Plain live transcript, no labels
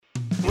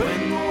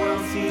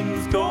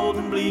seems cold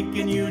and bleak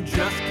and you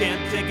just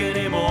can't take it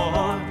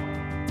anymore.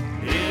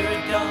 Here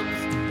it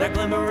comes, that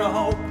glimmer of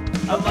hope,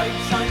 a light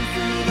shines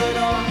through the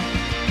door.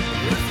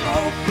 It's the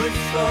hopeless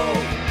show,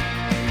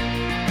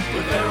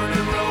 with Aaron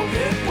and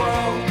Rohit,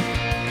 whoa.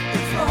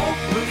 It's the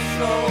hopeless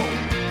show,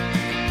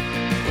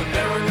 with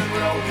Aaron and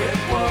Rohit,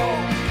 whoa.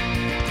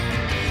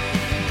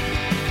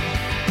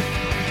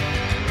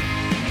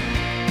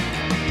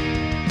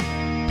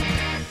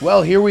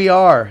 Well, here we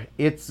are.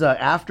 It's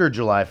after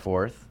July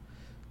 4th,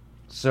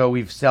 so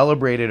we've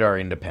celebrated our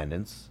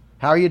independence.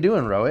 How are you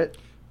doing, Rohit?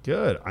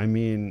 Good. I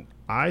mean,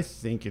 I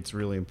think it's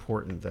really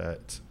important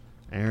that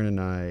Aaron and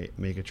I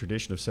make a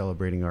tradition of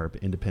celebrating our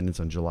independence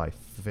on July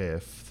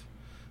 5th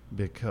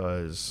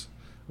because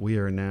we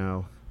are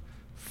now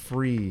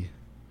free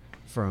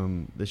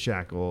from the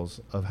shackles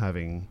of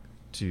having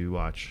to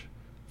watch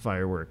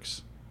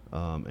fireworks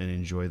and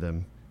enjoy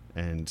them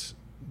and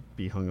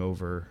be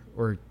hungover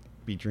or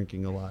be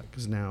drinking a lot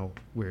because now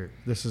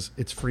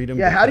it's freedom.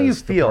 Yeah, how do you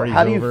feel?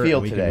 How do you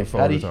feel today? Move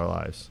forward with our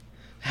lives.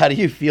 How do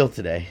you feel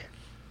today?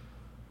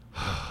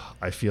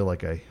 I feel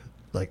like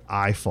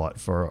I fought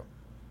for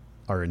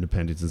our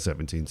independence in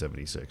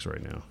 1776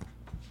 right now.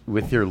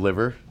 With your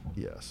liver?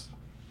 Yes,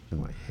 in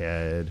my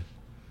head.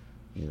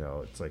 You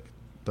know, it's like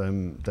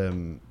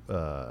the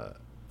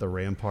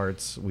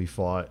ramparts we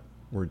fought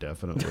were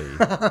definitely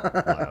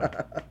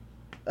loud.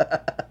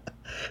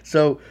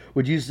 So,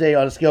 would you say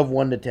on a scale of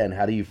 1 to 10,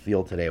 how do you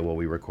feel today while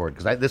we record?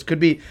 Because this could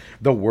be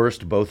the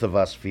worst both of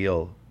us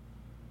feel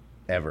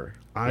ever.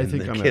 I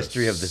think I'm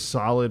history a of this.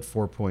 Solid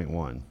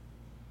 4.1.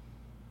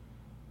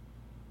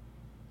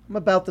 I'm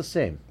about the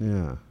same.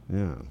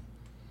 Yeah.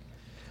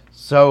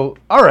 So,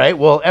 all right.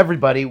 Well,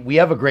 everybody, we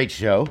have a great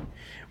show.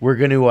 We're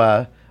going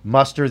to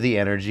muster the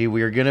energy.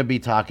 We are going to be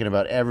talking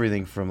about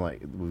everything from,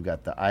 like, we've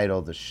got the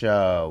Idol, the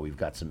show. We've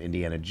got some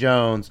Indiana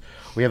Jones.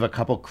 We have a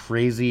couple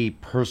crazy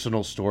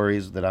personal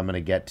stories that I'm going to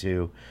get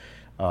to.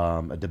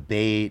 A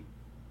debate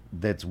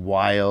that's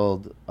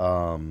wild.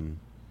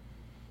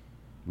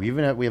 We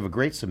have a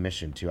great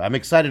submission, too. I'm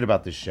excited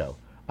about this show.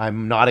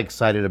 I'm not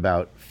excited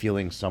about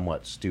feeling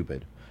somewhat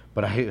stupid,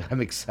 but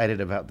I'm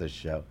excited about this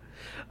show.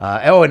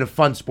 And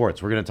fun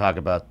sports. We're going to talk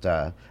about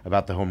the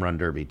home run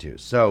derby, too.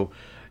 So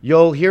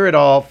you'll hear it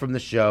all from the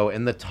show,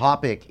 and the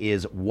topic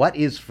is, what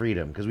is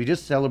freedom? Because we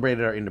just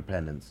celebrated our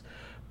independence.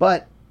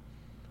 But,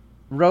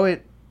 Rohit,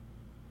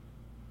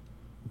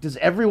 does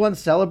everyone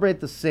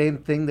celebrate the same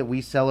thing that we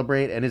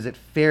celebrate, and is it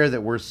fair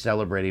that we're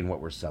celebrating what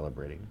we're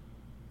celebrating?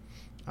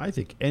 I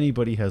think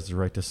anybody has the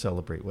right to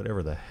celebrate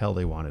whatever the hell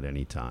they want at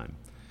any time.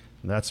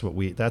 And that's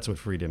what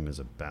freedom is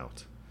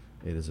about.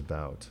 It is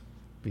about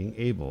being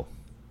able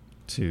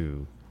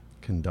to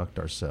conduct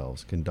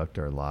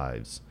our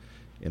lives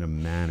in a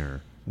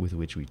manner with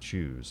which we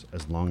choose,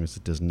 as long as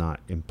it does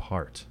not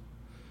impart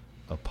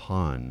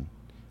upon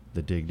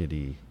the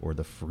dignity or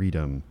the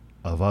freedom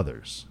of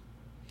others.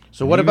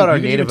 So what about our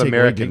Native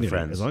American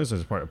friends? As long as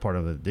it's part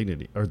of the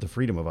dignity or the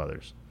freedom of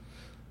others.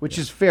 Which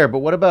is fair, but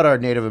what about our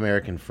Native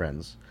American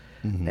friends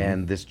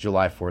and this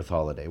July 4th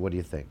holiday? What do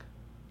you think?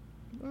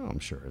 Well, I'm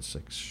sure it's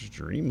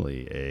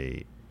extremely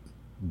a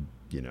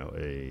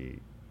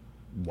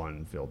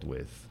one filled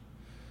with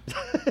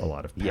a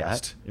lot of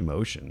past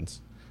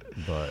emotions,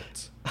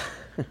 but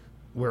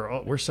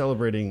we're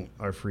celebrating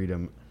our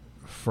freedom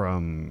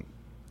from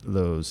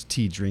those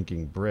tea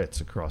drinking Brits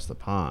across the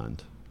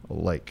pond,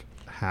 like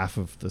half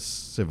of the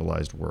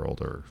civilized world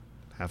or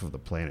half of the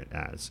planet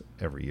as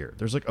every year.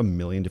 There's like 1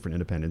 million different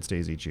Independence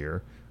Days each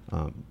year.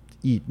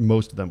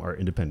 Most of them are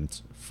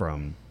independence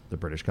from the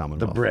British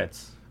Commonwealth. The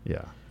Brits.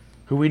 Yeah.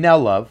 Who we now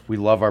love. We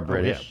love our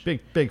British. Oh, yeah.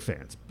 Big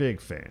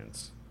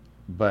fans.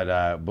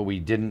 But we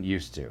didn't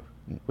used to,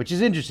 which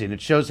is interesting. It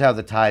shows how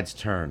the tides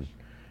turn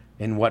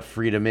and what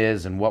freedom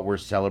is and what we're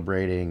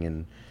celebrating.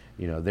 And,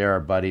 they're our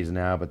buddies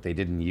now, but they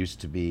didn't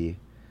used to be.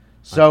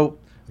 So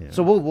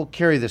we'll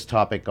carry this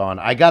topic on.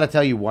 I got to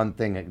tell you one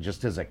thing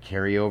just as a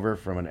carryover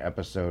from an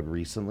episode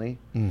recently.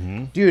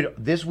 Mm-hmm. Dude,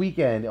 this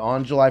weekend,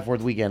 on July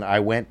 4th weekend, I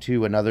went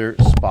to another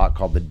spot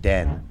called The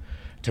Den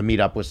to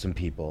meet up with some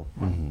people.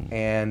 Mm-hmm.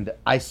 And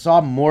I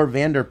saw more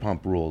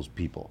Vanderpump Rules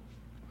people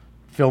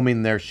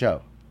filming their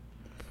show.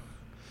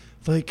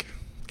 Like,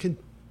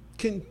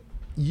 can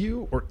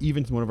you, or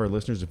even one of our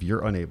listeners, if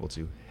you're unable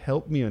to,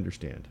 help me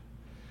understand?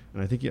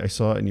 And I think I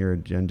saw it in your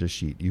agenda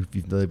sheet. You've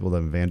labeled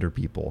them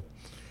Vanderpeople.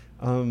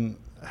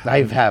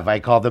 I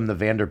call them the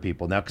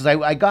Vanderpeople now because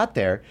I got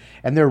there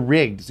and they're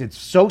rigged. It's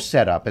so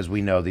set up, as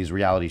we know, these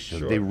reality shows.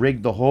 Sure. They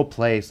rigged the whole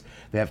place.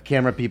 They have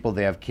camera people.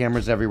 They have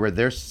cameras everywhere.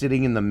 They're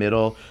sitting in the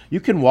middle. You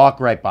can walk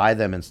right by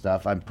them and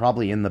stuff. I'm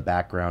probably in the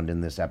background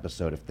in this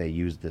episode if they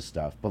use this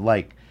stuff. But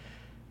like,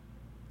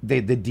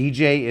 the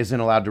DJ isn't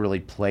allowed to really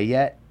play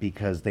yet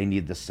because they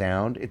need the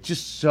sound. It's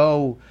just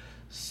so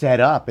set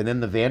up, and then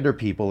the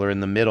Vanderpeople are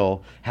in the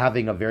middle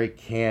having a very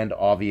canned,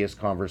 obvious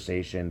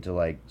conversation to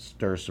like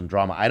stir some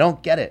drama. I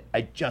don't get it.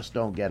 I just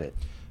don't get it.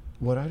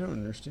 What I don't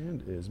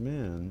understand is,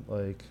 man,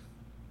 like,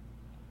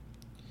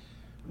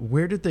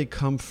 where did they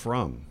come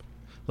from?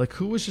 Like,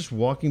 who was just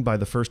walking by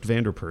the first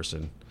Vander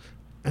person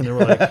And they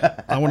were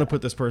like, I want to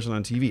put this person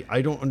on TV.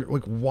 I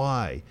don't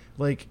why?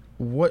 Like,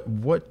 what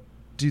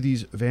do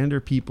these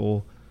Vander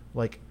people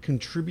like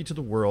contribute to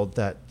the world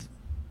that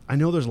I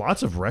know there's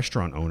lots of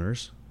restaurant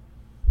owners.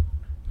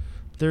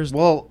 There's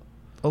a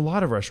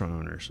lot of restaurant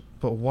owners,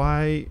 but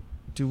why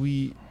do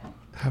we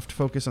have to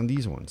focus on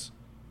these ones?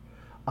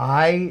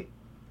 I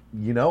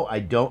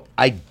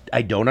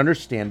don't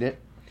understand it.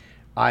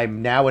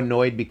 I'm now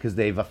annoyed because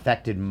they've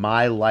affected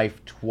my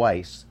life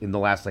twice in the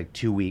last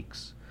 2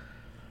 weeks.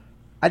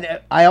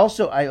 I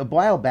also a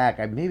while back,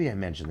 maybe I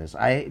mentioned this.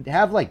 I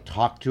have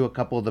talked to a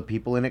couple of the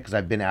people in it because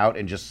I've been out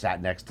and just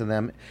sat next to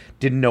them.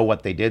 Didn't know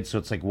what they did, so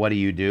it's like, what do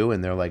you do?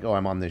 And they're like, oh,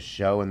 I'm on this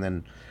show. And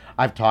then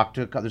I've talked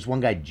to there's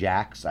one guy,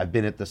 Jax. I've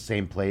been at the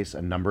same place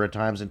a number of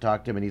times and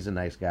talked to him, and he's a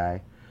nice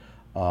guy.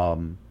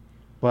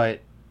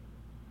 But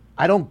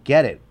I don't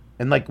get it.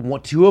 And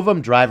two of them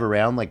drive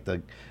around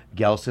the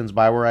Gelsons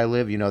by where I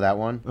live. You know that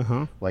one?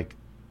 Uh-huh.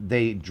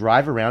 They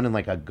drive around in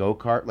a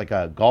go-kart,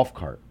 a golf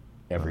cart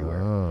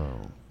everywhere. Oh.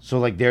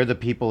 So they're the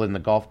people in the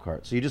golf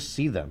cart. So you just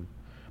see them.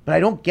 But I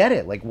don't get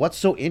it. What's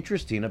so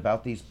interesting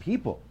about these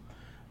people?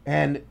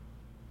 And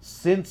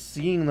since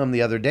seeing them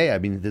the other day, I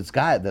mean, this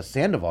guy, the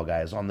Sandoval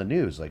guy, is on the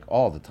news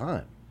all the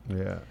time.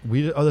 Yeah.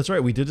 That's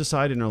right. We did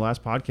decide in our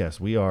last podcast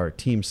we are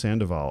Team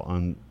Sandoval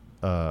on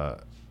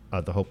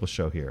the Hopeless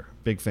Show here.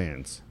 Big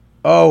fans.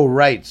 Oh,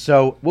 right.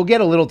 So we'll get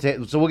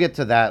we'll get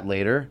to that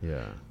later.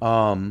 Yeah.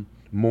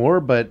 More,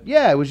 but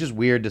yeah, it was just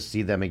weird to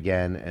see them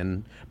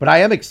again. But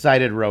I am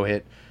excited,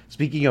 Rohit.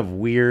 Speaking of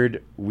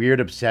weird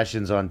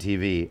obsessions on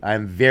TV,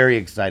 I'm very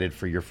excited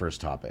for your first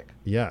topic.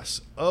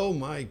 Yes. Oh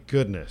my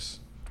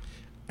goodness.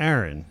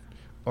 Aaron,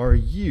 are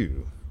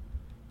you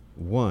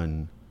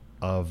one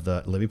of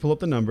the, let me pull up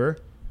the number.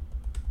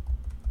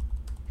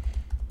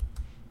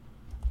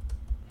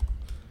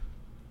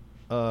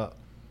 Are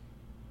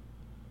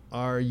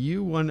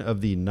you one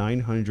of the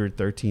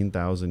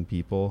 913,000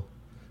 people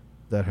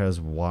that has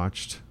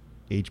watched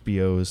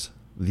HBO's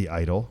The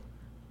Idol?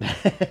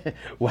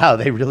 Wow,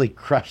 they really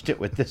crushed it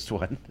with this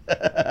one.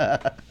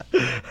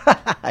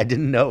 I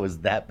didn't know it was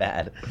that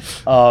bad.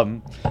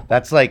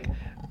 That's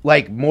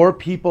more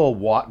people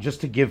watch,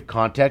 just to give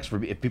context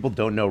for if people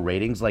don't know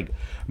ratings,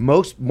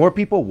 more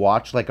people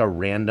watch a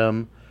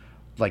random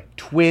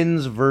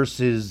Twins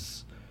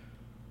versus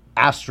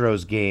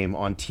Astros game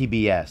on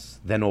TBS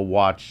than will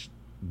watch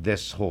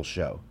this whole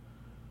show.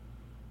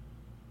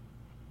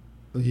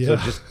 Yeah. So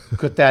just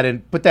put that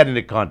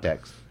into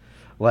context.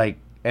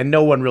 And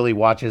no one really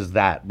watches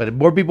that, but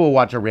more people will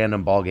watch a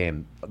random ball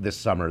game this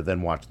summer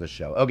than watch the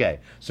show. Okay,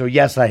 so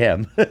yes, I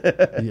am.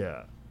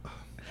 Yeah.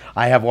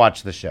 I have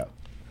watched the show.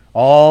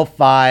 All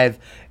 5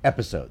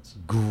 episodes.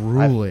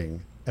 Grueling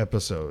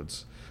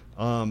episodes.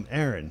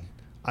 Aaron,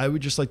 I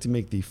would just like to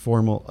make the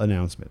formal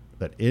announcement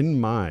that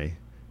in my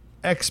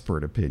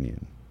expert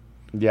opinion,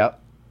 Yep.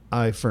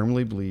 I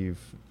firmly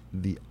believe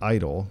The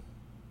Idol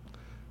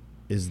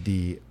is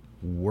the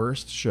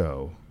worst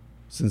show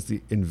since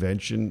the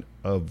invention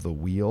of the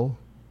wheel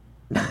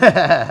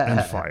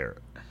and fire.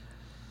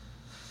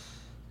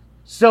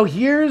 So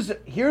here's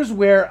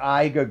where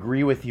I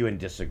agree with you and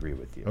disagree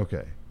with you.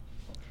 Okay.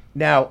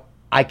 Now,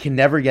 I can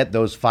never get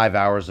those 5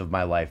 hours of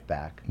my life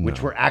back, which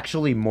No. were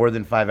actually more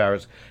than 5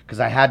 hours because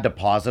I had to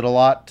pause it a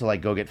lot to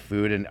go get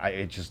food, and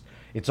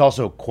it's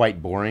also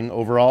quite boring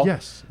overall.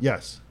 Yes.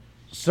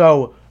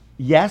 So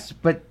yes,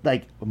 but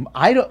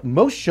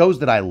most shows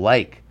that I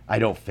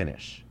don't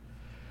finish.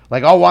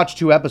 I'll watch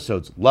 2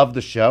 episodes, love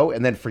the show,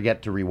 and then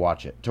forget to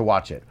watch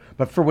it.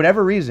 But for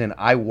whatever reason,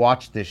 I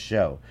watched this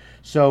show.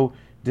 So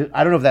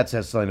I don't know if that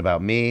says something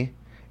about me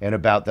and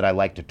about that I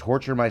like to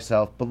torture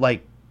myself, but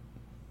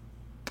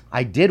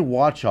I did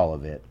watch all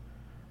of it.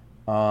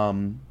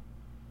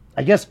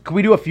 I guess, can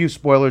we do a few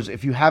spoilers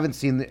if you haven't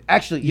seen the...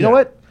 Actually, you know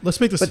what? Let's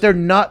make this... But they're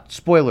not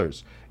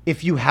spoilers.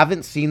 If you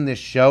haven't seen this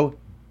show,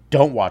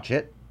 don't watch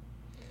it.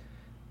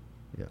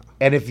 Yeah.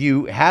 And if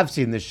you have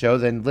seen this show,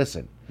 then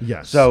listen.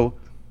 Yes. So...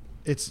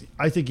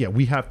 I think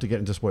we have to get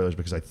into spoilers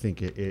because I think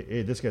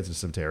this gets into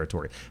some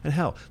territory. And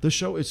hell, the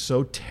show is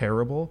so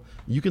terrible.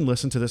 You can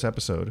listen to this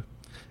episode,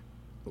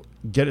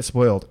 get it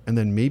spoiled, and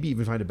then maybe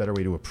even find a better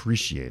way to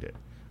appreciate it.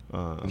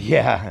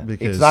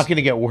 Because it's not going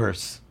to get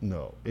worse.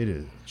 No, it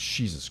is.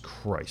 Jesus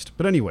Christ.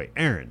 But anyway,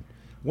 Aaron,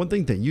 one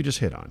thing that you just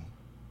hit on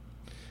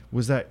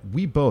was that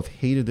we both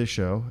hated this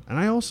show. And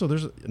I also,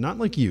 there's not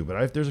like you,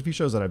 but there's a few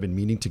shows that I've been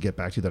meaning to get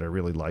back to that I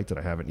really liked that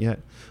I haven't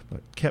yet,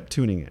 but kept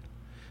tuning in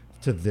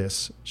to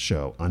this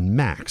show on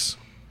Max,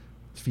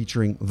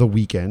 featuring The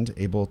Weeknd,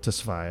 Abel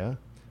Tesfaye,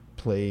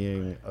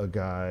 playing a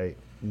guy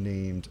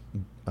named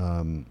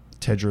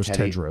Tedros.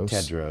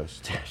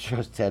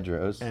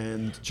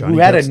 And Johnny who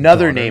had Depp's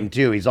another daughter. name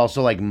too. He's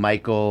also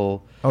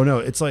Michael. Oh no,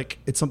 it's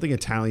something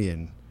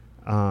Italian.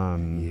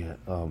 Yeah.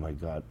 Oh my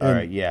God. All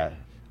right. Yeah.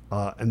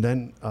 And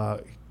then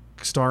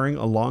starring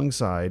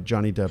alongside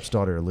Johnny Depp's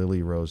daughter,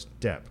 Lily Rose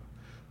Depp,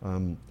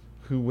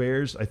 who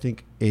wears, I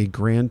think, a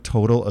grand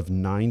total of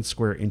 9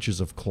 square inches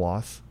of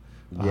cloth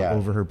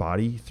over her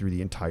body through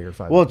the entire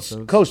 5 Well,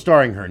 episodes. it's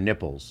co-starring her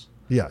nipples.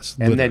 Yes.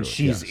 And then literally,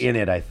 she's yes. in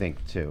it, I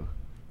think, too.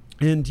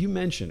 And you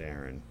mentioned,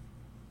 Aaron,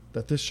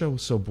 that this show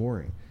was so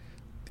boring.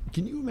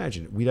 Can you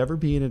imagine we'd ever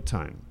be in a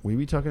time we'd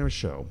be talking about a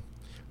show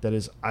that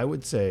is, I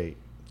would say,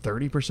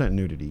 30%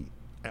 nudity.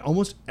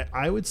 Almost,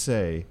 I would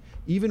say,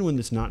 even when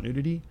it's not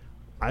nudity,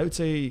 I would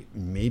say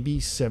maybe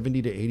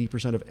 70 to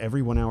 80% of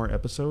every 1 hour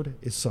episode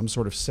is some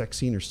sort of sex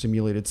scene or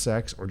simulated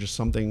sex or just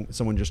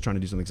someone just trying to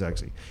do something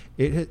sexy.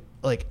 And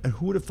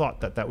who would have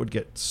thought that would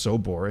get so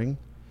boring?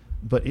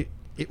 But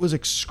it was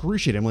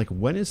excruciating. I'm like,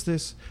 when is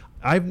this?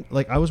 I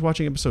was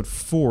watching episode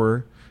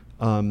 4,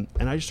 and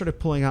I just started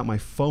pulling out my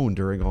phone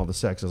during all the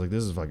sex. I was like,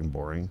 this is fucking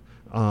boring.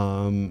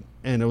 And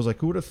I was like,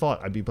 who would have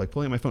thought I'd be like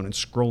pulling out my phone and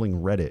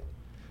scrolling Reddit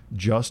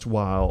just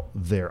while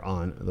they're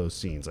on those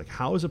scenes? Like,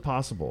 how is it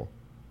possible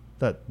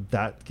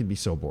that can be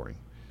so boring?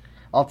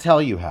 I'll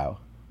tell you how.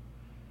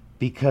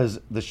 Because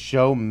the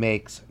show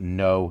makes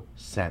no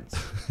sense.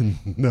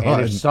 No,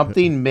 and if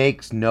something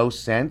makes no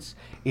sense,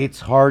 it's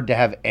hard to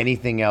have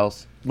anything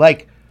else.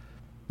 Like,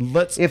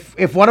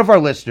 if one of our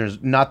listeners,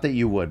 not that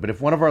you would, but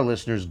if one of our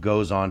listeners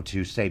goes on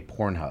to, say,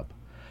 Pornhub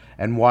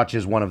and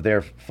watches one of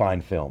their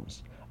fine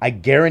films, I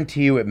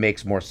guarantee you it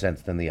makes more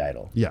sense than The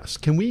Idol. Yes.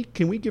 Can we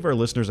give our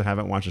listeners who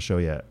haven't watched the show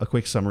yet a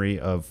quick summary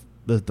of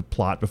the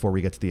plot before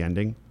we get to the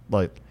ending?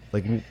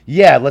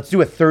 Yeah, let's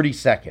do a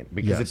 30-second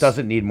because Yes. it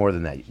doesn't need more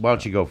than that. Why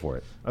don't you go for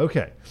it?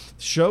 Okay.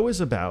 The show is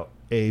about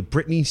a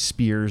Britney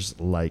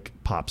Spears-like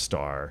pop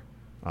star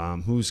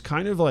who's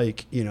kind of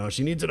like,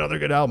 she needs another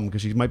good album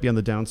because she might be on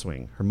the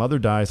downswing. Her mother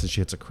dies and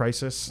she hits a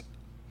crisis.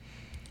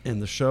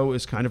 And the show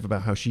is kind of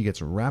about how she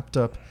gets wrapped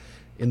up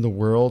in the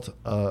world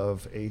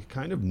of a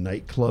kind of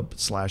nightclub owner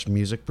slash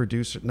music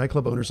producer.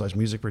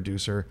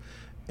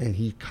 And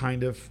he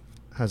kind of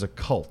has a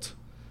cult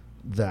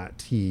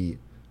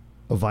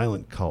a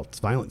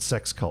violent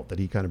sex cult that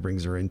he kind of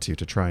brings her into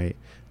to try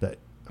that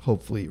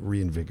hopefully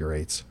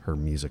reinvigorates her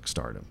music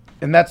stardom.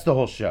 And that's the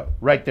whole show.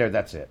 Right there,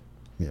 that's it.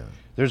 Yeah.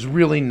 There's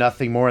really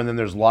nothing more, and then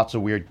there's lots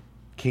of weird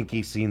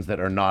kinky scenes that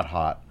are not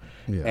hot.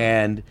 Yeah.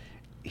 And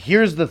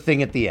here's the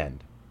thing at the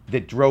end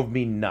that drove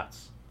me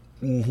nuts.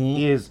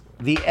 Is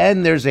the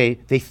end, they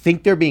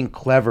think they're being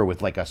clever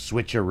with like a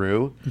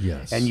switcheroo.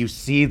 Yes. And you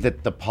see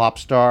that the pop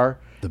star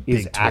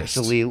is twist.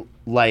 actually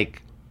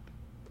like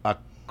a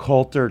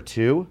culter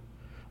too.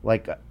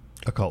 Like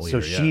A cult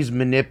leader, so she's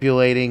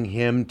manipulating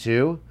him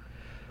too.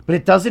 But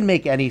it doesn't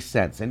make any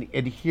sense. And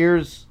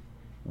here's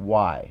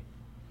why.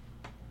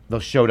 The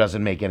show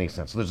doesn't make any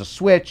sense. So there's a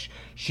switch.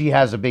 She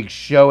has a big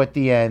show at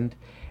the end.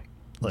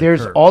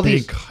 There's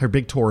her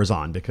big tour is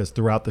on because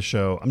throughout the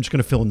show, I'm just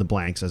going to fill in the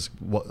blanks as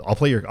well.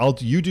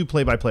 You do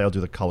play by play. I'll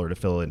do the color to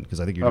fill in because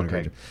I think you're doing a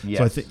great job.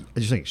 Yes. So I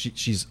just think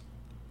she's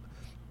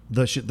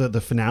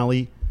the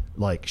finale.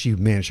 Like, she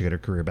managed to get her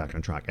career back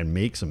on track and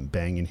make some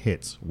banging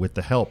hits with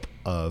the help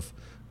of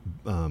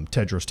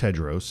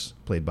Tedros,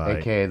 played by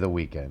AKA The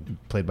Weeknd.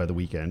 Played by The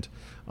Weeknd.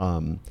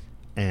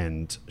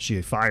 And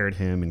she fired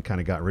him and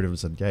kind of got rid of him and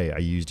said, hey, I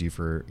used you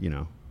for,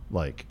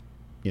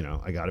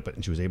 I got it.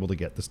 And she was able to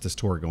get this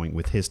tour going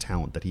with his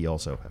talent that he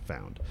also have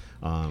found.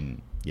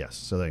 Yes.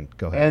 So then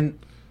go ahead.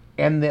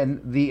 And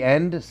then the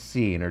end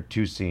scene or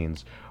two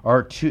scenes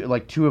are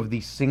two of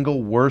the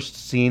single worst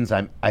scenes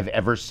I've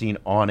ever seen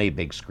on a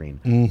big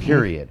screen.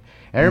 Period.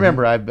 And I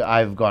remember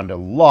I've gone to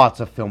lots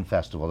of film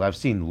festivals. I've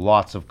seen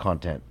lots of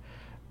content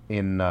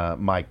in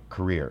my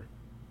career,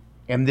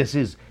 and this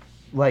is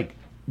like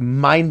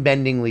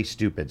mind-bendingly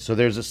stupid. So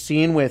there's a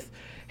scene with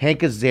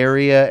Hank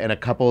Azaria and a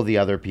couple of the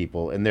other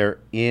people, and they're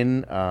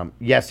in.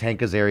 Yes,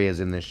 Hank Azaria is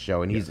in this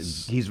show, and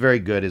he's very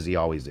good as he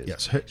always is.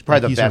 Yes, he's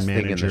probably the best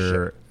manager, thing in the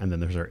show. And then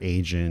there's our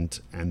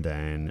agent, and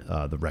then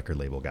the record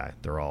label guy.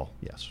 They're all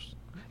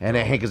And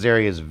Hank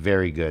Azaria is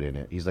very good in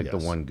it. He's like the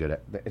one good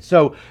at it.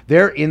 So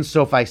they're in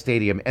SoFi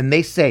Stadium, and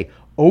they say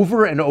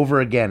over and over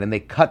again, and they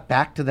cut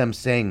back to them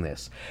saying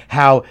this,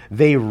 how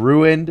they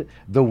ruined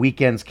The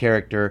Weeknd's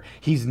character.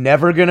 He's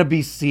never going to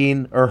be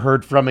seen or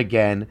heard from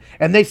again.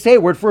 And they say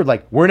it word for word,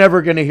 like, we're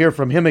never going to hear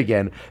from him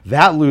again.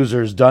 That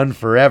loser's done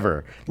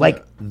forever.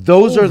 Like,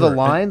 those are the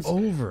lines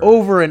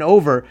over and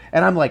over.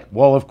 And I'm like,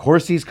 well, of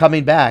course he's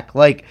coming back.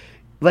 Like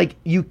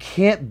you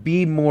can't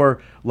be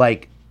more,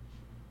 like,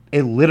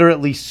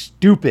 illiterately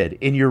stupid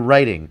in your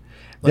writing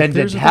than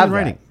to have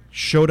writing.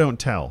 Show, don't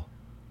tell.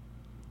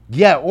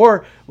 Yeah,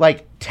 or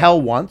like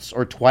tell once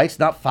or twice,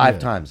 not 5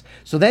 times.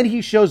 So then he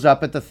shows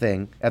up at the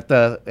thing at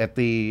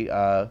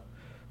the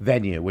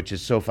venue, which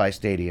is SoFi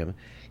Stadium.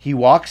 He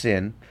walks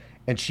in,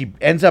 and she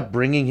ends up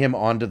bringing him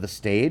onto the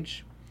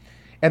stage.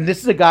 And this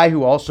is a guy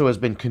who also has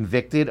been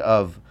convicted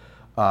of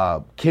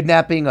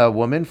kidnapping a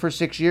woman for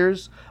 6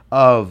 years,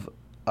 of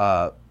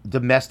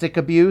domestic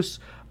abuse,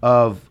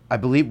 of, I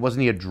believe,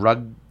 wasn't he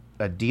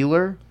a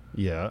dealer?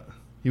 Yeah,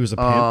 he was a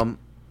pimp.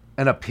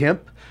 And a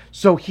pimp.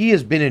 So he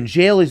has been in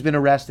jail, he's been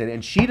arrested,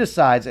 and she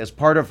decides, as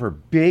part of her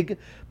big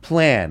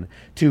plan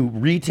to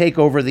retake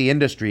over the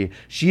industry,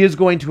 she is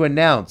going to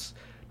announce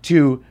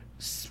to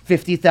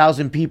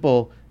 50,000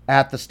 people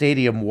at the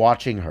stadium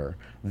watching her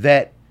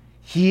that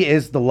he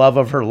is the love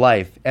of her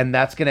life, and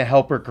that's going to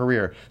help her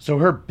career. So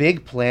her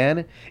big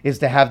plan is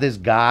to have this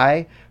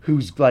guy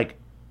who's like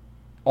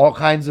all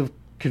kinds of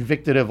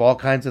convicted of all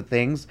kinds of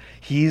things.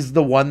 He's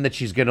the one that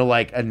she's gonna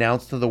like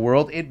announce to the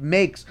world. It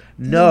makes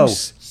no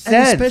sense.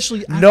 And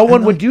especially no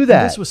one would do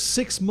that. This was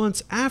 6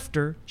 months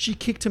after she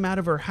kicked him out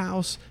of her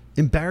house,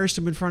 embarrassed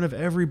him in front of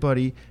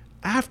everybody,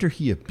 after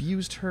he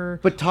abused her.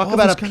 But talk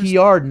about a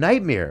PR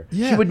nightmare.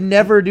 Yeah. She would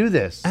never do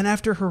this. And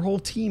after her whole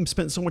team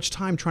spent so much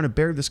time trying to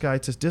bury this guy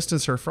to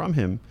distance her from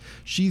him,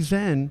 she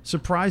then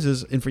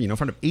surprises in front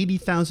of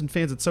 80,000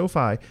 fans at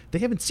SoFi. They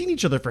haven't seen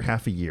each other for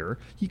half a year.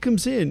 He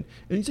comes in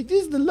and he's like,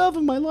 "This is the love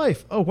of my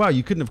life." Oh wow,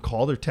 you couldn't have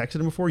called or texted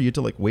him before. You had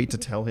to like wait to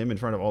tell him in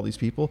front of all these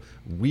people.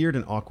 Weird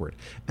and awkward.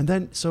 And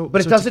then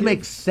But it doesn't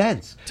make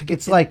sense.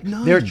 It's like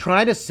they're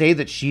trying to say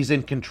that she's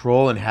in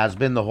control and has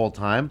been the whole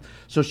time.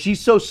 So she's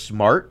so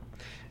smart.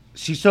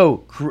 She's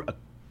so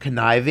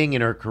conniving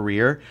in her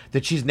career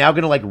that she's now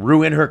going to like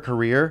ruin her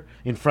career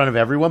in front of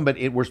everyone. But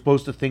we're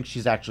supposed to think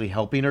she's actually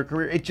helping her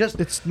career. It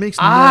makes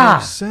no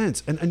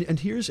sense. And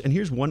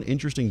here's one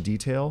interesting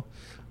detail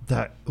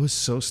that was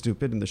so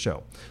stupid in the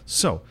show.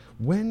 So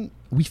when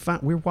we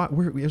find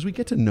as we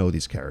get to know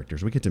these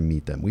characters, we get to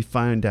meet them. We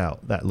find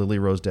out that Lily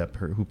Rose Depp,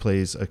 who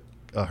plays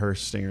her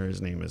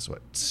Stinger's name is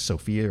what,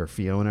 Sophia or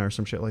Fiona or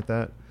some shit like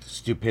that.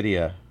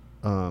 Stupidia.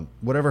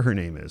 Whatever her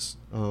name is.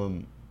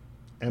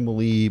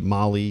 Emily,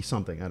 Molly,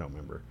 something. I don't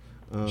remember.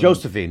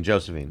 Josephine.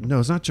 No,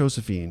 it's not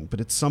Josephine,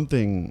 but it's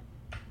something.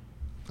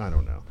 I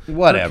don't know.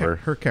 Whatever.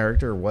 Her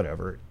character,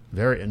 whatever.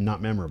 Very not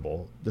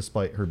memorable,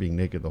 despite her being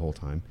naked the whole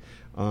time.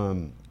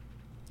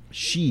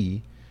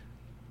 She,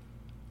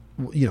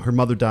 her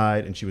mother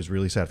died, and she was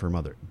really sad for her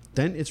mother.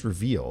 Then it's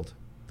revealed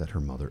that her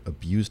mother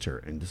abused her,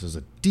 and this is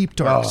a deep,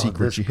 dark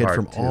secret she hid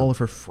from all of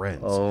her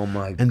friends. Oh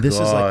my god! And this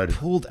is like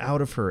pulled out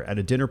of her at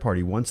a dinner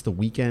party once the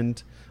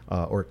weekend.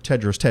 Or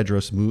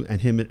Tedros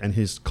and him and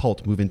his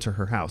cult move into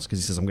her house because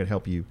he says, "I'm going to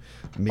help you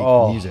make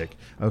music."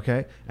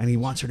 Okay, and he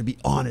wants her to be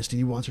honest and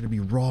he wants her to be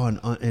raw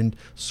and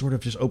sort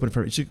of just open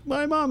for her. She's like,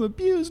 "My mom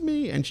abused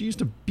me and she used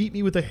to beat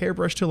me with a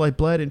hairbrush till I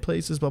bled in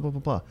places." Blah blah blah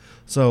blah.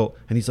 So,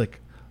 and he's like,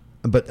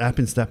 but that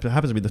happens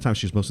to be the time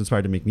she was most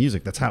inspired to make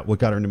music. That's what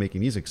got her into making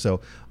music.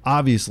 So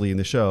obviously in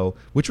the show,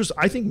 which was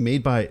I think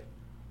made by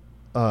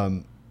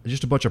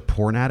just a bunch of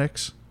porn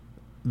addicts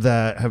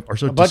that are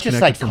so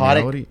disconnected from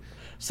reality.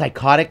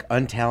 Psychotic,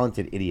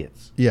 untalented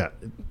idiots. Yeah,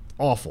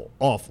 awful.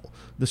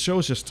 The show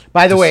is just.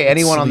 By the way,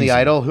 anyone on The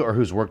Idol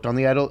who's worked on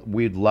The Idol,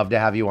 we'd love to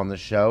have you on the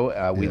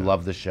show. We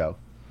love the show.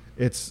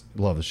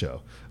 Love the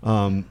show.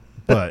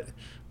 But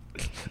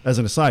as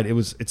an aside,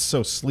 it's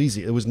so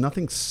sleazy. It was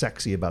nothing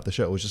sexy about the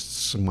show. It was just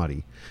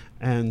smutty.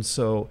 And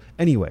so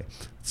anyway,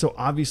 so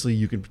obviously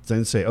you can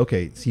then say,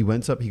 okay, he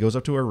goes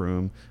up to her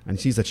room and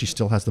sees that she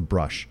still has the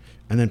brush.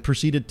 And then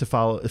proceeded to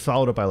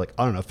followed up by like,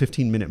 I don't know,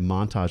 15-minute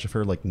montage of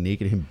her like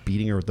naked, him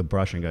beating her with the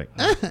brush and going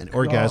and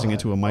orgasming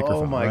into a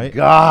microphone. Oh my right?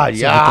 god!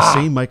 So yeah, with the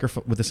same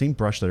microphone, with the same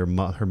brush that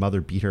her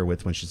mother beat her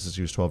with when she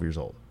was 12 years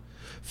old.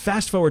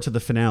 Fast forward to the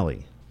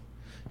finale,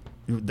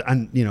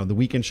 and the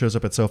Weeknd shows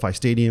up at SoFi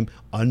Stadium,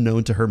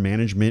 unknown to her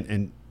management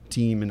and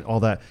team and all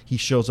that. He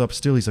shows up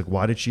still. He's like,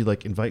 "Why did she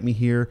like invite me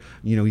here?"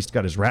 He's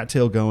got his rat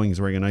tail going.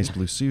 He's wearing a nice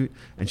blue suit,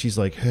 and she's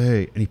like,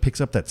 "Hey," and he picks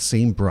up that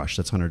same brush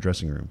that's on her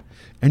dressing room,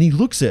 and he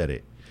looks at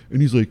it,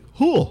 and he's like,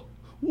 "Huh,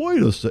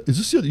 wait a second. Is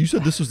this you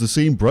said this was the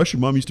same brush your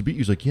mom used to beat?"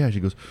 He's like, "Yeah." She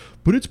goes,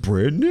 "But it's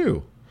brand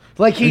new."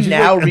 Like he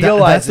now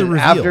realizes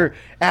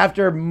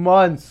after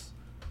months.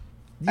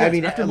 Yes, I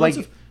mean, after months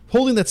of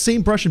holding that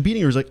same brush and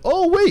beating her, he's like,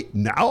 "Oh wait,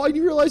 now I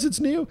realize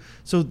it's new."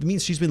 So it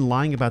means she's been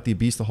lying about the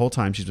abuse the whole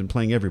time. She's been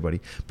playing everybody,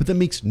 but that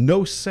makes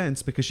no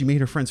sense because she made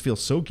her friends feel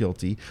so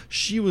guilty.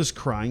 She was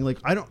crying like,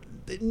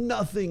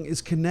 nothing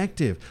is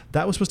connective.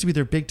 That was supposed to be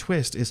their big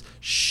twist. Is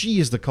she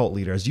is the cult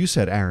leader, as you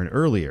said, Aaron,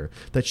 earlier,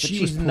 that she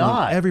was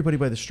pulling everybody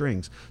by the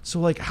strings. So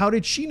like, how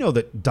did she know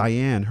that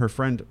Diane, her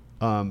friend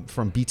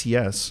from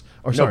BTS,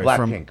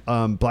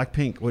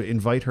 Blackpink would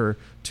invite her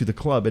to the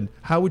club, and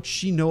how would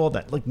she know all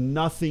that? Like,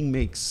 nothing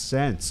makes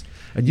sense.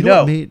 And you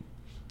know what made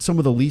some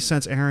of the least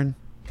sense, Aaron?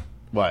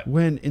 What?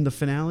 When in the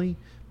finale,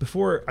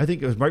 I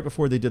think it was right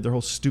before they did their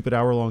whole stupid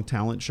hour-long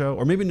talent show,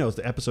 or maybe no, it's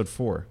the episode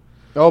 4.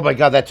 Oh my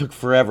god, that took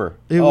forever.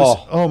 It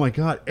was. Oh my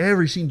god,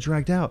 every scene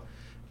dragged out.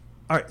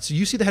 All right, so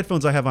you see the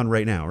headphones I have on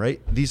right now,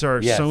 right? These are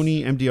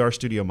Sony MDR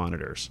studio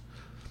monitors.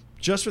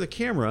 Just for the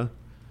camera,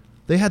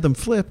 they had them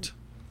flipped.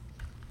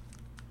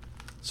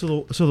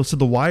 So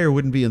the wire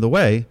wouldn't be in the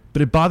way,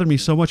 but it bothered me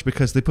so much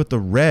because they put the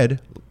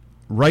red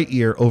right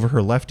ear over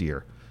her left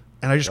ear,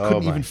 and I just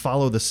couldn't even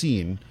follow the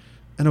scene,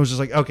 and I was just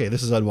like, okay,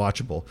 this is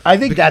unwatchable. I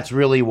think that's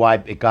really why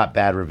it got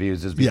bad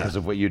reviews, is because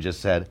of what you just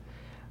said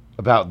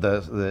about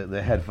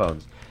the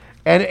headphones.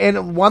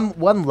 And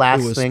one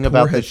last thing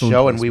about this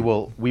show, and we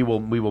will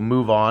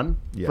move on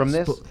from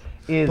this.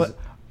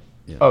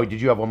 Oh, did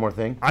you have one more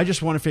thing? I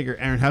just want to figure,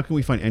 Aaron, how can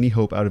we find any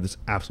hope out of this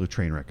absolute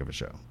train wreck of a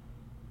show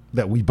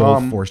that we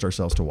both forced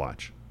ourselves to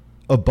watch,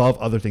 above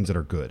other things that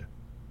are good?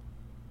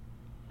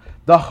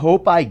 The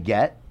hope I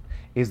get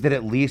is that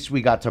at least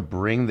we got to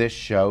bring this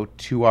show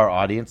to our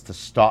audience to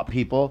stop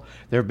people.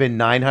 There have been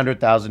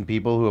 900,000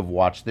 people who have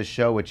watched this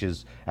show, which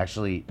is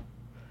actually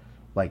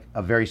like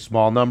a very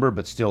small number,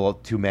 but still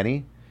too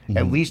many,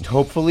 at least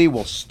hopefully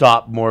will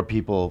stop more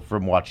people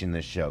from watching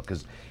this show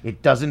because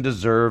it doesn't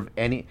deserve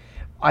any.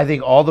 I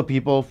think all the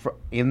people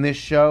in this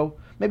show,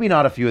 maybe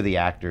not a few of the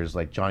actors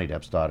like Johnny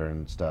Depp's daughter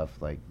and stuff,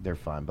 like they're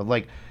fine, but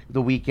like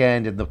The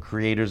Weeknd and the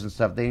creators and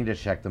stuff, they need to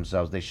check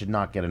themselves. They should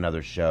not get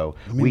another show.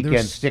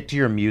 Weeknd, stick to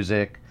your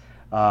music.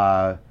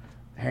 Hank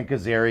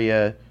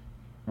Azaria,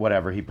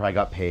 whatever, he probably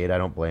got paid. I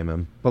don't blame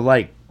him, but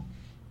like.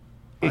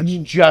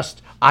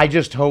 I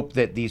just hope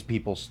that these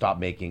people stop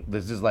making.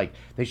 This is like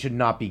they should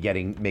not be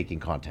making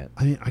content.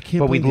 I mean, I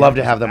can't. But we'd love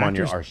to have them on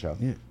our show.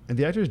 Yeah, and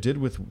the actors did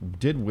with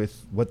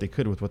what they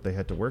could with what they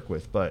had to work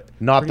with, but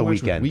not The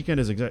Weeknd. Weeknd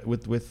is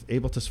with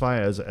Abel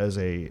Tesfaye as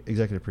a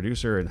executive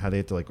producer, and how they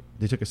had to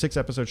they took a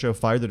 6-episode show,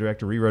 fired the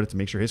director, rewrote it to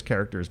make sure his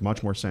character is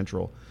much more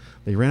central.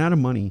 They ran out of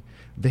money.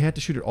 They had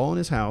to shoot it all in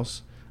his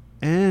house,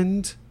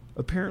 and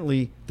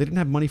apparently they didn't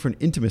have money for an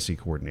intimacy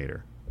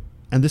coordinator.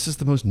 And this is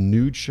the most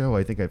nude show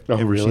I think I've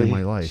ever seen in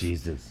my life.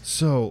 Jesus.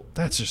 So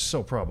that's just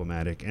so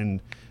problematic.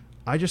 And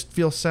I just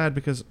feel sad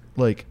because,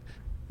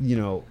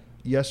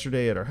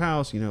 yesterday at our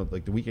house,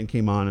 like The Weeknd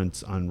came on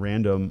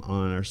random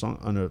on our song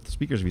on the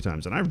speakers a few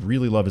times. And I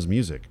really love his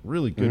music.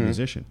 Really good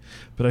musician.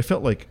 But I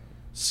felt like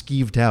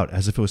skeeved out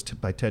as if it was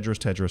by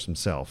Tedros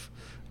himself.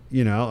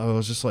 I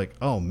was just like,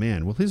 oh,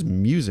 man, will his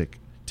music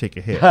take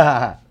a hit?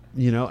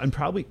 And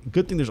probably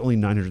good thing there's only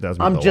 900,000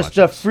 people I'm just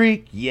a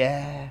freak.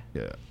 Yeah.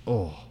 Yeah.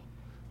 Oh.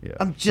 Yeah.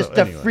 I'm just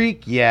a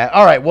freak. Yeah.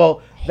 All right.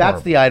 Well,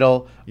 that's The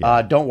Idol.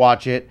 Yeah. Don't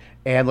watch it.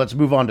 And let's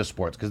move on to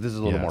sports because this is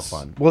a little more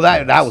fun. Well,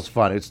 that was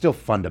fun. It's still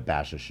fun to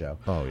bash a show.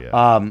 Oh,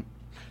 yeah.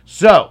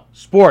 So,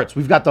 sports.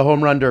 We've got the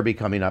Home Run Derby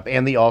coming up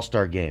and the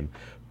All-Star Game.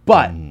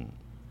 But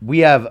we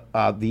have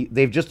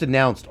they've just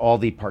announced all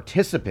the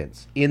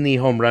participants in the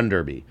Home Run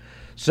Derby.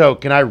 So,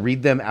 can I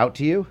read them out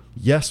to you?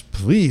 Yes,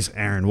 please,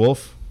 Aaron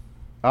Wolf.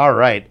 All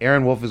right.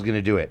 Aaron Wolf is going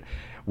to do it.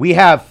 We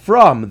have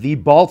from the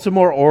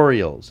Baltimore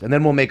Orioles, and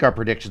then we'll make our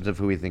predictions of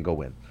who we think will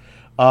win.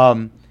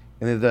 And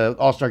then the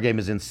All-Star Game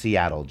is in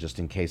Seattle, just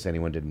in case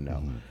anyone didn't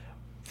know.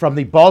 From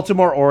the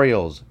Baltimore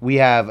Orioles, we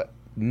have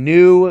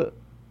new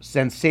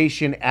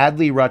sensation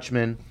Adley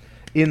Rutschman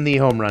in the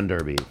Home Run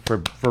Derby for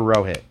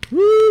Rohit.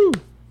 Woo!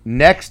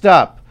 Next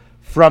up,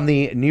 from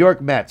the New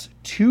York Mets,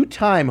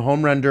 2-time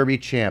Home Run Derby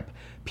champ,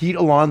 Pete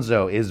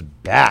Alonso is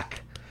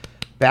back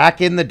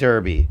in the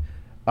Derby.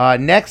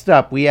 Next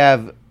up, we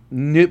have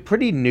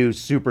pretty new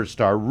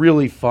superstar,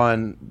 really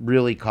fun,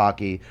 really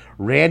cocky,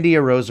 Randy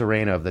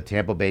Arozarena of the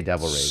Tampa Bay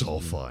Devil Rays. So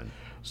fun.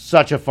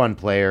 Such a fun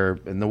player.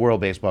 In the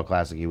World Baseball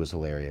Classic, he was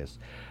hilarious.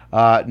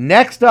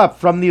 Next up,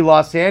 from the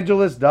Los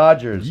Angeles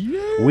Dodgers,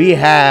 we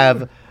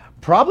have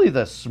probably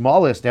the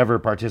smallest ever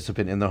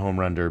participant in the Home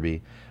Run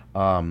Derby,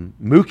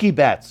 Mookie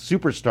Betts,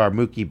 superstar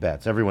Mookie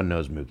Betts. Everyone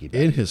knows Mookie Betts.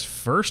 In his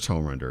first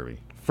Home Run Derby.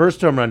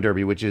 First Home Run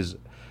Derby, which is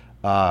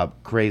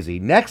crazy.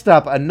 Next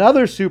up,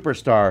 another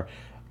superstar,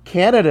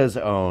 Canada's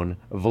own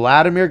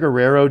Vladimir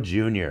Guerrero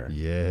Jr.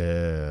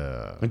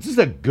 Yeah. This is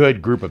a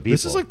good group of people.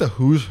 This is like the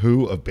who's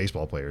who of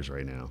baseball players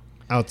right now,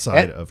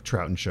 outside of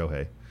Trout and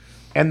Shohei.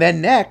 And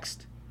then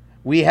next,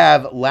 we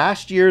have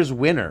last year's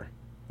winner.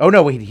 Oh,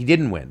 no, he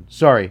didn't win.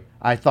 Sorry.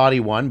 I thought he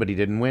won, but he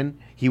didn't win.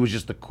 He was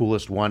just the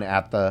coolest one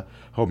at the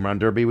Home Run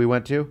Derby we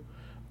went to.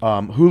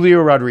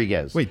 Julio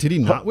Rodriguez. Wait, did he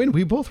not win?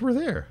 We both were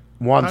there.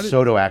 Juan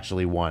Soto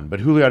actually won, but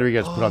Julio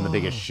Rodriguez put on the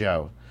biggest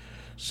show.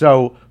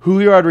 So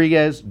Julio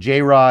Rodriguez,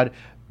 J-Rod,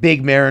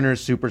 big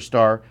Mariners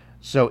superstar.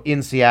 So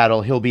in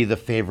Seattle, he'll be the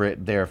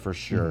favorite there for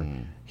sure.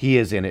 He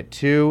is in it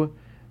too.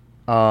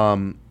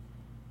 And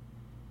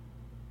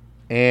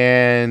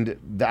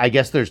I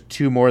guess there's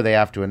 2 more they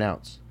have to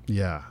announce.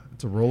 Yeah,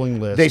 it's a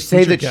rolling list. They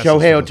say that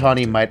Shohei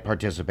Ohtani might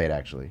participate,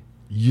 actually.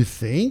 You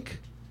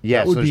think?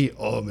 Yes. That would be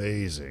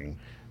amazing.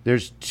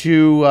 There's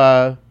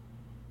 2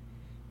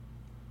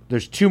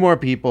 more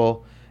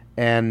people.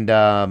 And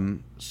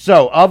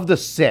so, of the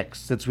 6,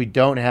 since we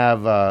don't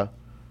have...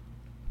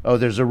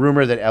 there's a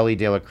rumor that Ellie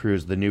De La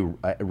Cruz, the new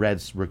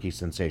Reds rookie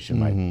sensation,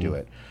 might do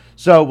it.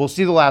 So, we'll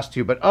see the last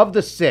 2. But of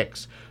the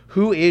 6,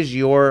 who is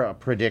your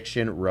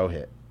prediction,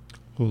 Rohit?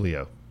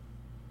 Julio,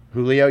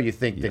 you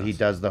think that he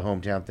does the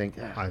hometown thing?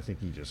 I think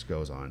he just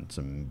goes on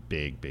some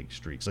big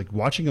streaks. Like,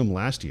 watching him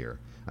last year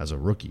as a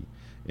rookie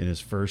in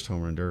his first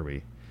Home Run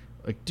Derby,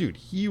 like, dude,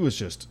 he was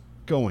just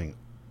going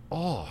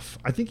off.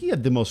 I think he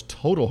had the most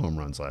total home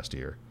runs last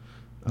year.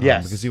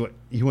 Yes, because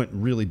he went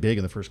really big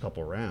in the first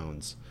couple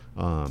rounds.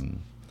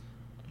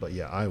 But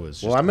yeah, I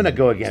was. Well, I'm going to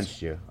go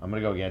against you.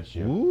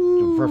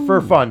 Ooh.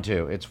 For fun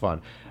too. It's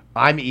fun.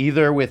 I'm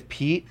either with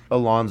Pete,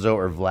 Alonso,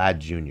 or Vlad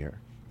Jr.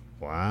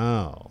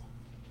 Wow.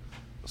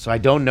 So I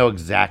don't know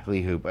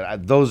exactly who,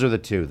 but those are the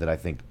 2 that I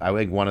think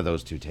one of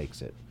those 2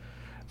 takes it.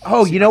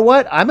 Oh, you know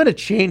what? I'm going to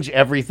change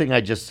everything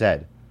I just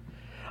said.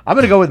 I'm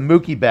going to go with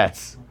Mookie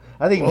Betts.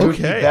 I think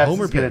Mookie Betts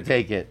is going to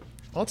take it.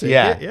 I'll take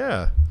it,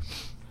 yeah.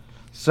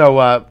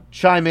 So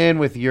chime in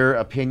with your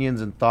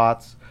opinions and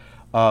thoughts.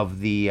 of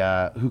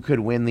the who could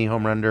win the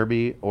home run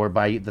derby, or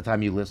by the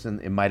time you listen,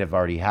 it might have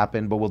already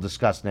happened. But we'll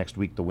discuss next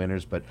week the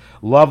winners. But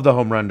love the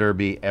home run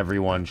derby.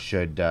 Everyone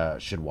should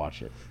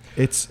watch it.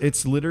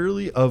 It's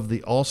literally of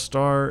the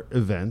all-star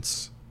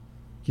events.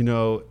 You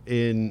know,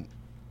 in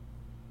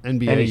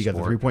NBA, Any you got the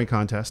sport. 3-point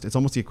contest. It's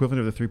almost the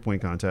equivalent of the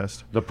 3-point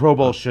contest. The Pro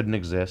Bowl shouldn't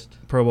exist.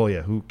 Pro Bowl,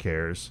 yeah, who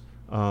cares?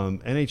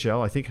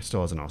 NHL, I think it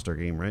still has an all-star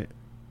game, right?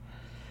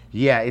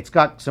 Yeah, it's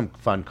got some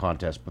fun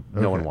contests, but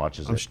no one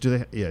watches it. Do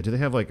they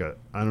have like a,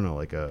 I don't know,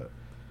 like a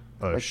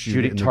Like shoot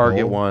shooting in the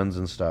target goal? ones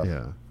and stuff.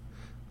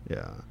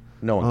 Yeah.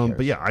 No one cares.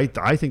 But yeah,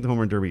 I think the home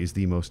run derby is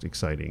the most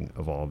exciting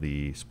of all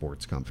the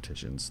sports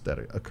competitions that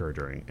occur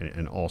during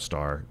an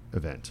all-star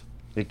event.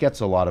 It gets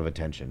a lot of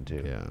attention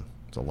too. Yeah,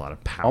 it's a lot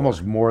of power.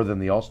 Almost more than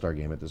the All-Star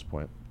game at this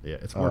point. Yeah,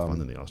 it's more fun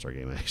than the all-star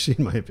game, actually,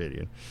 in my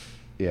opinion.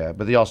 Yeah,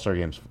 but the All-Star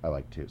games I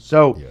like too.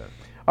 So, Yeah.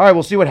 all right,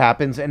 we'll see what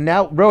happens. And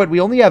now, Rohit,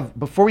 we only have,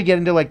 before we get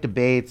into like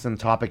debates and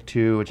topic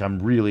 2, which I'm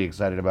really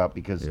excited about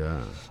because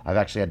Yeah. I've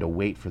actually had to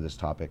wait for this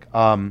topic.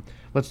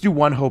 Let's do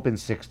one hope in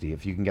 60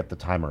 if you can get the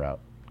timer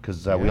out,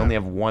 because we only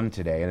have one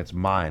today, and it's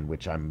mine,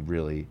 which I'm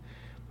really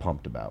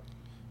pumped about.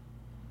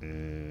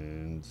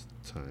 And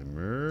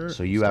timer.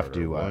 So you have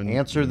Starter to 1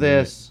 answer minute.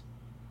 this.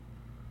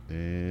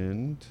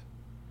 And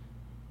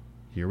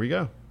here we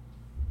go.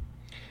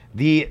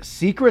 The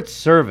Secret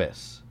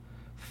Service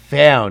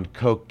found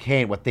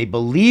cocaine, what they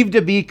believe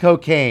to be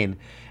cocaine,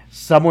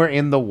 somewhere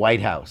in the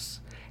White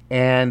House.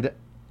 And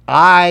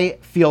I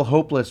feel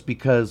hopeless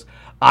because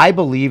I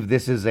believe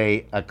this is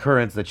a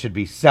occurrence that should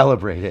be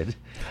celebrated.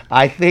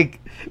 I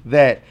think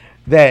that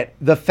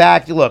the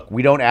fact, look,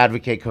 we don't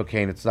advocate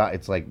cocaine. It's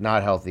like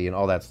not healthy and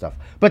all that stuff.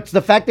 But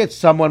the fact that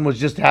someone was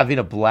just having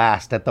a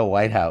blast at the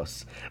White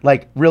House,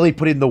 like really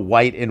putting the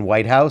white in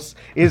White House,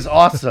 is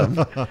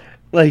awesome.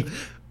 Like,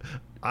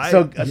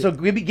 so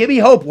give me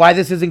hope why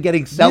this isn't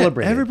getting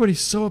celebrated. Yeah, everybody's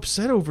so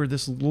upset over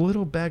this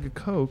little bag of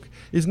Coke.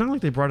 It's not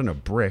like they brought in a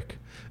brick.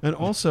 And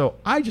also,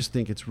 I just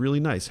think it's really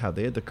nice how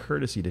they had the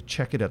courtesy to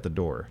check it at the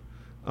door.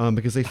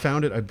 Because they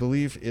found it, I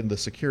believe, in the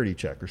security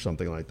check or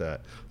something like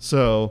that.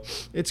 So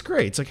it's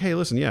great. It's like, hey,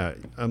 listen, yeah,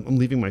 I'm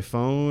leaving my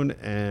phone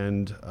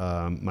and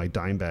my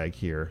dime bag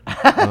here.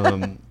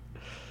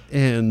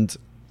 And,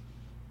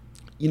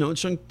 you know, it's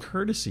showing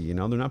courtesy. You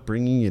know, they're not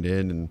bringing it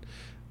in. And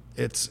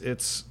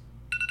it's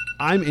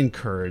I'm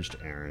encouraged,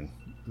 Aaron,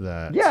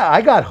 that... Yeah,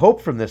 I got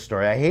hope from this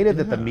story. I hated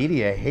that the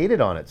media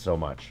hated on it so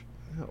much.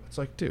 No, it's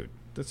like, dude,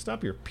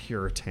 stop your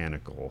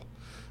puritanical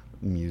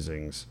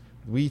musings.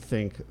 We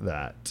think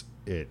that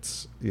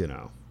it's, you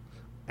know,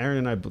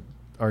 Aaron and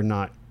I are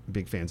not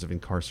big fans of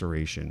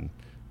incarceration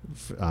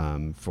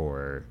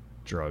for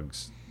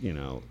drugs, you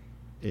know,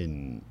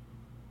 in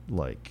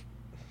like,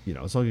 you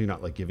know, as long as you're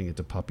not like giving it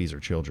to puppies or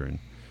children.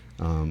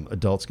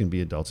 Adults can be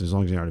adults as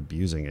long as you're not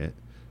abusing it.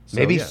 So,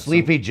 Maybe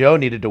Sleepy Joe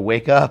needed to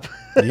wake up.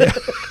 Yeah.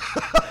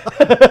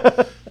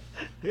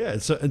 Yeah,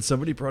 and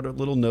somebody brought a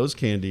little nose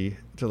candy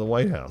to the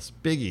White House.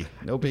 Biggie,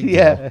 no big deal.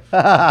 Yeah.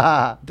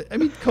 I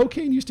mean,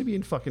 cocaine used to be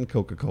in fucking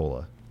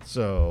Coca-Cola.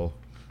 So,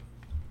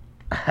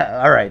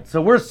 All right,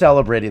 so we're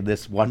celebrating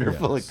this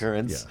wonderful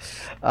occurrence.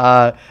 Yes.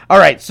 All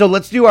right, so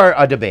let's do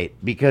our debate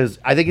because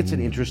I think it's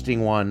an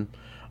interesting one.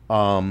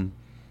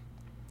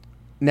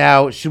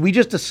 Now, should we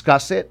just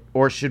discuss it,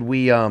 or should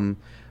we? Why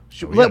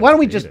don't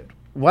we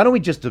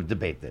just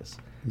debate this?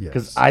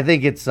 Because Yes. I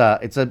think it's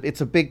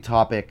a big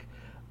topic.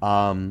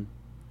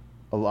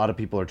 A lot of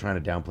people are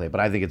trying to downplay it, but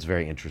I think it's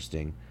very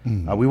interesting.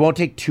 We won't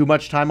take too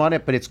much time on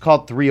it, but it's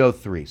called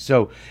 303.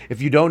 So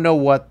if you don't know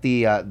what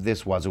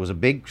this was, it was a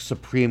big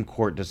Supreme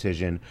Court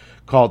decision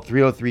called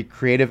 303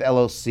 Creative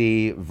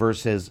LLC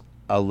versus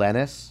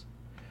Alenis.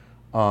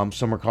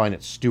 Some are calling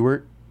it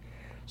Stewart.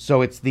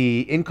 So it's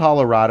in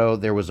Colorado,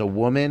 there was a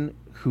woman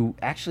who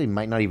actually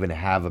might not even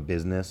have a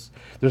business.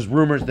 There's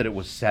rumors that it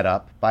was set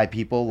up by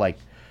people,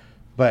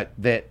 but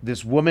that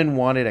this woman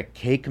wanted a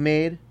cake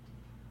made.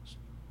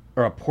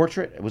 Or a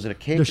portrait? Was it a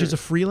cake? No, she's a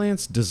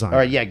freelance designer. All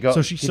right, yeah, go.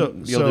 So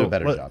You'll do a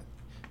better job.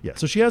 Yeah,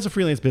 so she has a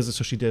freelance business,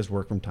 so she does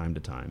work from time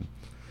to time,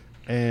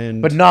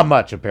 But not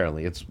much,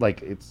 apparently.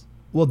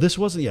 Well, this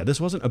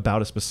wasn't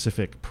about a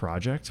specific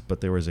project,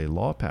 but there was a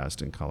law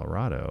passed in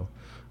Colorado,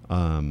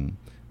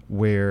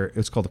 where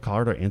it's called the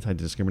Colorado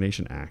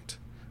Anti-Discrimination Act,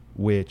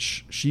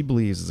 which she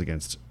believes is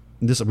against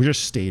this. We're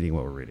just stating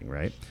what we're reading,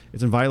 right?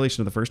 It's in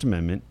violation of the First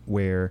Amendment,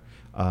 where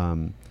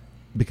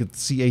because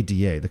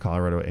CADA, the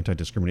Colorado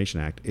Anti-Discrimination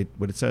Act,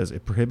 what it says,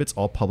 it prohibits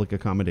all public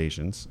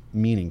accommodations,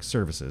 meaning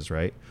services,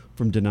 right,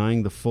 from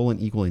denying the full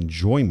and equal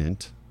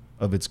enjoyment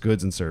of its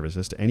goods and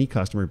services to any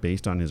customer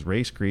based on his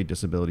race, creed,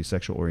 disability,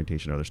 sexual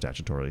orientation, or other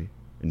statutorily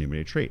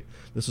enumerated trait.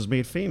 This was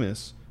made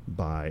famous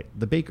by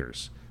the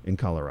bakers in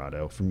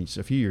Colorado from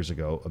a few years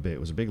ago. It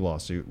was a big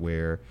lawsuit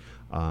where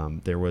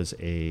there was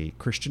a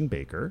Christian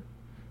baker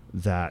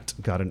that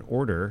got an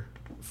order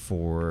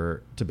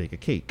to bake a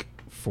cake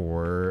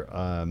for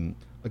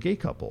a gay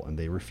couple, and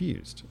they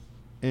refused.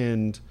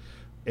 And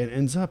it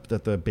ends up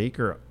that the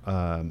baker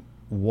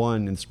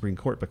won in the Supreme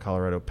Court, but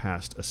Colorado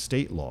passed a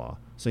state law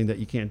saying that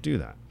you can't do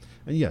that.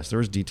 And yes, there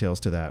was details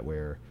to that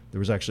where there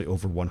was actually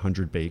over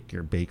 100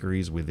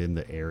 bakeries within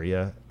the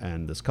area,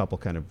 and this couple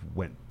kind of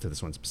went to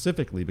this one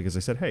specifically because they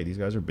said, hey, these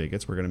guys are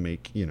bigots. We're going to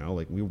make,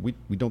 like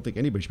we don't think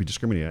anybody should be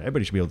discriminated.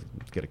 Everybody should be able to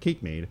get a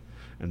cake made.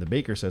 And the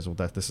baker says, well,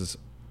 this is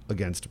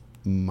against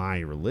my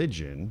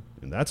religion,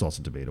 and that's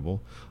also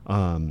debatable.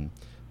 And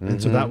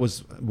so that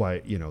was why,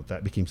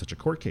 that became such a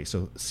court case.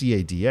 So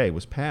CADA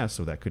was passed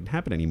so that couldn't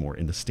happen anymore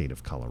in the state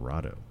of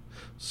Colorado.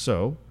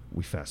 So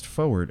we fast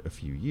forward a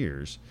few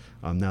years.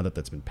 Now that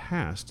that's been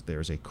passed,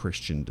 there's a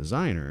Christian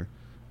designer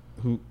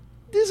who,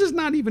 this is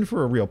not even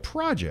for a real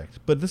project,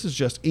 but this is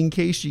just in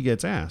case she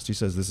gets asked. He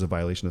says this is a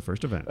violation of the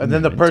First Amendment. And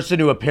then the person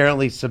who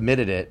apparently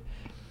submitted it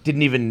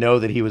didn't even know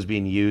that he was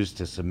being used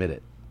to submit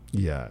it.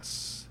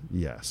 Yes.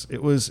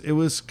 It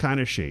was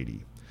kind of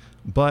shady,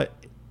 but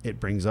it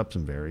brings up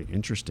some very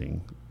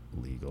interesting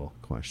legal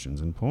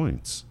questions and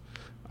points.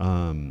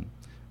 And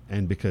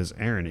because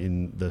Aaron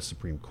in the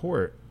Supreme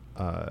Court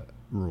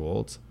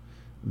ruled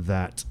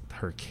that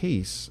her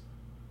case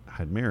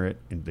had merit,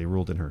 and they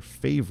ruled in her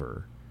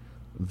favor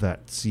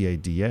that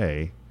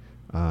CADA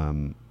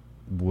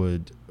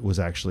was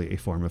actually a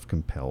form of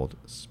compelled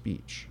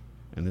speech.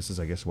 And this is,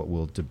 I guess, what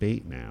we'll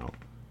debate now.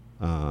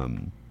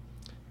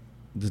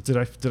 Did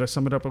I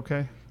sum it up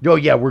okay? Oh,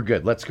 yeah, we're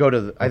good. Let's go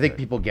to I think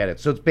people get it.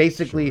 So it's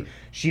basically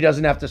she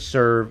doesn't have to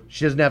serve.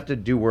 She doesn't have to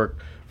do work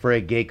for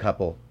a gay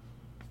couple.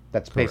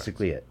 That's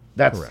basically it.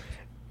 That's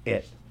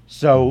it.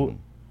 So,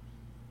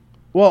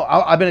 well,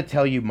 I'm going to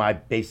tell you my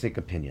basic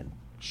opinion.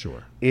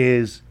 Sure.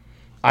 Is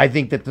I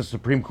think that the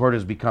Supreme Court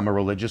has become a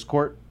religious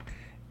court.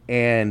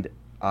 And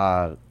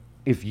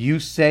if you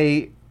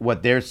say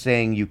what they're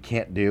saying you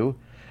can't do,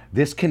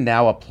 this can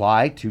now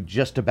apply to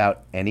just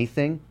about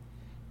anything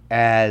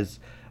as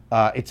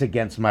it's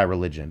against my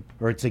religion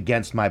or it's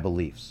against my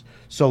beliefs.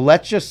 So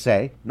let's just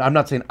say, I'm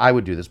not saying I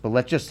would do this, but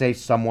let's just say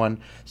someone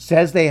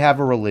says they have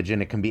a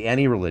religion. It can be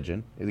any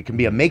religion. It can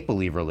be a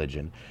make-believe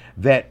religion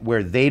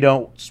where they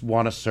don't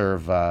want to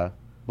serve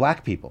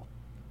black people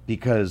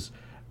because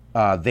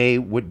they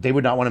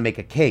would not want to make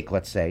a cake,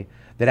 let's say,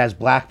 that has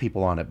black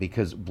people on it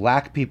because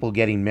black people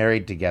getting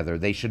married together,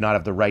 they should not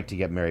have the right to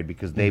get married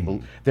because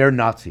they're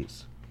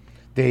Nazis.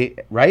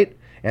 Right?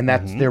 And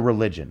that's their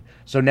religion.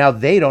 So now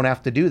they don't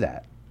have to do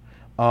that.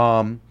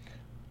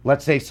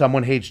 Let's say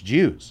someone hates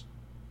Jews,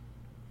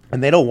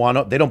 and they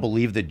don't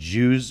believe that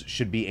Jews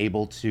should be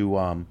able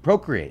to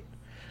procreate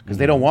because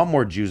they don't want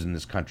more Jews in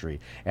this country.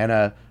 And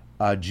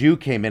a Jew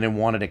came in and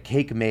wanted a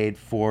cake made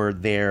for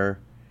their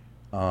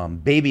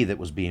baby that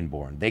was being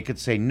born. They could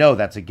say, no,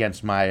 that's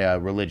against my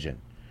religion.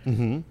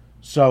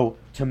 So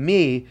to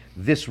me,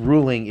 this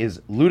ruling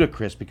is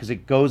ludicrous because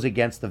it goes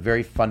against the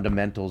very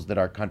fundamentals that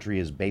our country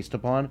is based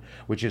upon,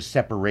 which is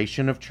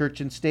separation of church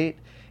and state,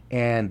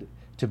 and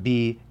to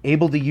be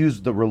able to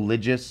use the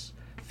religious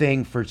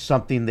thing for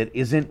something that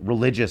isn't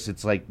religious.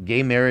 It's like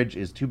gay marriage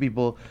is two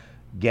people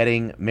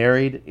getting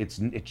married. It's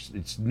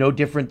no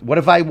different. What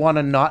if I want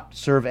to not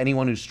serve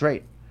anyone who's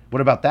straight?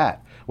 What about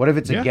that? What if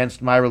it's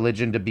against my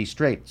religion to be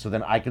straight? So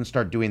then I can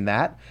start doing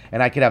that,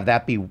 and I could have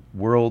that be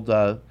world.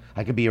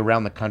 I could be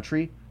around the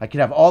country. I could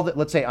have all that.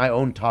 Let's say I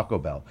own Taco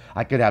Bell.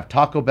 I could have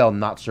Taco Bell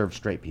not serve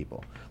straight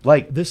people.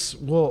 Like this.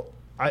 Well,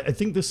 I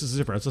think this is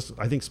different.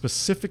 I think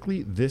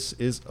specifically this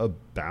is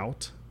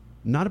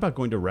not about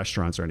going to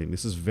restaurants or anything.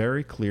 This is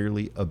very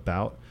clearly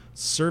about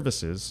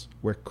services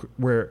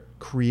where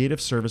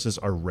creative services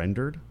are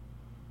rendered.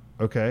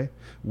 Okay,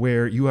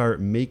 where you are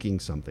making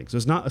something. So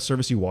it's not a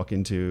service you walk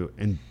into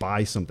and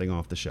buy something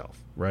off the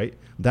shelf, right?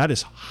 That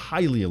is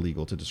highly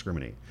illegal to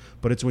discriminate.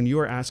 But it's when you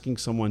are asking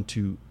someone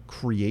to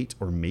create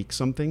or make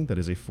something that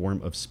is a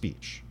form of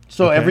speech.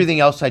 So everything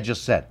else I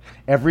just said,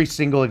 every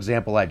single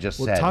example I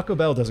just said. Taco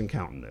Bell doesn't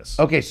count in this.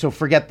 Okay, so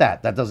forget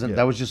that. That doesn't.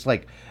 That was just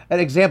like an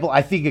example.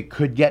 I think it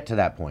could get to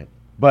that point,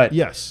 but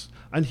yes.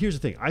 And here's the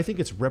thing: I think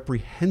it's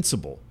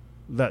reprehensible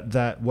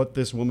that what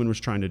this woman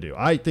was trying to do.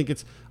 I think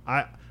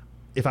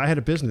if I had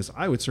a business,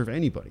 I would serve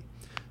anybody.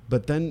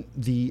 But then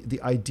the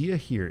idea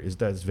here is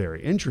that it's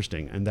very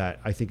interesting and that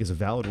I think is a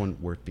valid one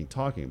worth being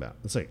talking about.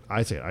 It's like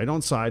I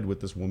don't side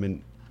with this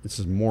woman. This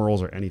is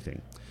morals or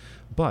anything.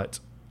 But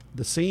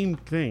the same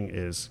thing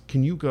is,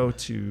 can you go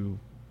to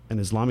an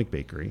Islamic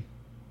bakery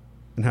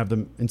and have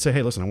them and say,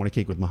 hey, listen, I want a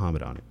cake with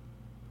Muhammad on it?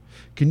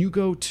 Can you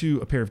go to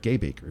a pair of gay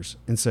bakers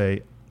and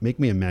say, make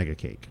me a MAGA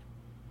cake?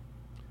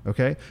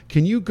 Okay?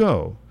 Can you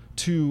go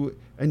to,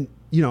 and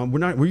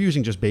we're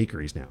using just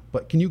bakeries now,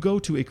 but can you go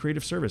to a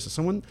creative service,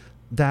 someone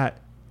that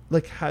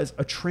like has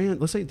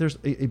let's say there's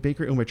a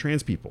bakery owned by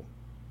trans people,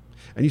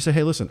 and you say,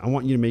 hey, listen, I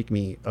want you to make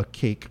me a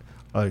cake,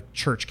 a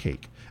church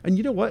cake. And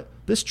you know what?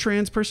 This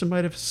trans person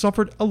might have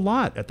suffered a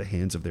lot at the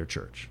hands of their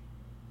church.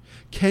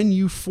 Can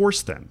you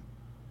force them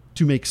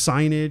to make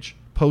signage,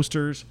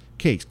 posters,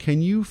 cakes?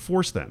 Can you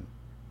force them?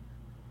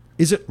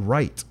 Is it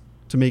right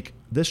to make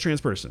this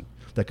trans person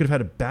that could have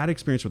had a bad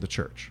experience with the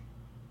church?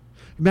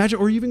 Imagine,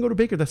 or even go to a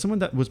baker, that's someone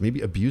that was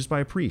maybe abused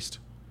by a priest.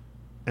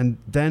 And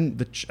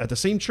then at the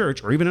same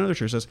church or even another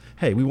church says,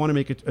 hey, we want to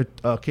make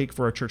a cake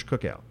for our church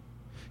cookout.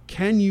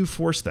 Can you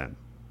force them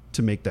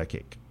to make that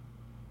cake?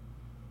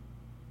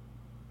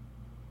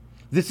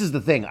 This is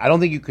the thing. I don't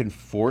think you can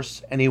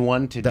force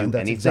anyone to do anything.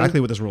 That's exactly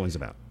what this ruling's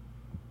about.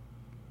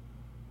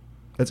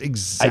 That's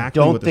exactly I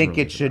don't what this think it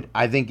ruling's should. about.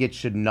 I think it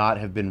should not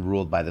have been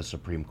ruled by the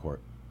Supreme Court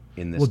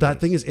in this Well, that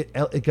case. thing is, it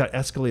got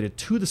escalated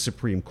to the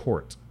Supreme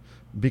Court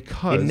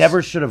because It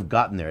never should have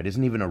gotten there. It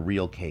isn't even a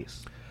real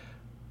case.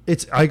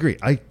 I agree.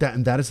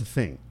 And that is the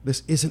thing.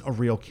 This isn't a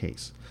real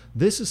case.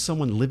 This is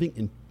someone living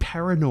in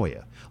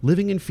paranoia,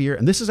 living in fear,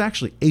 and this is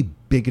actually a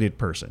bigoted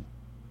person.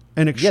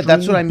 Yeah,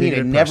 that's what I mean.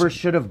 It never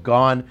should have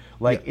gone,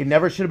 it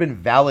never should have been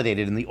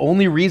validated. And the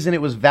only reason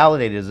it was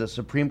validated as a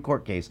Supreme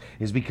Court case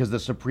is because the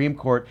Supreme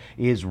Court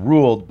is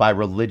ruled by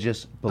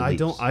religious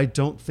beliefs. I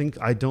don't think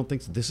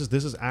this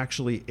is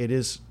actually,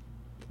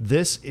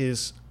 this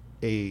is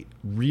a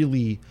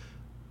really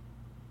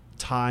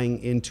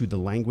tying into the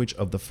language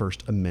of the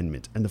First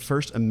Amendment. And the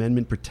First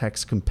Amendment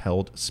protects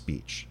compelled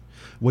speech.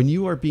 When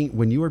you are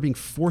being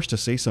forced to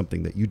say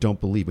something that you don't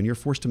believe, when you're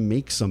forced to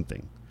make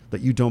something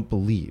that you don't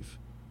believe,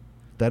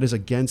 that is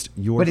against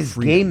your But is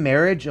freedom. gay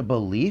marriage a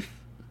belief?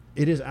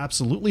 It is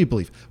absolutely a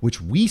belief,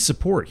 which we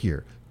support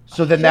here.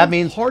 So then that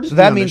means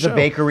a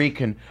bakery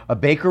can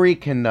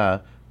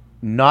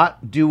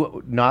not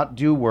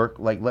do work,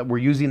 like we're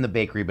using the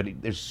bakery, but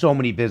there's so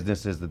many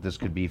businesses that this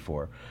could be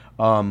for.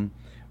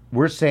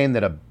 We're saying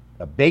that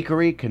a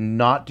bakery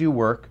cannot do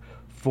work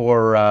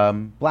for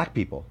black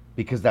people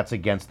because that's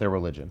against their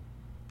religion.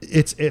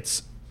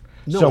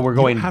 No, so we're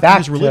going you have back to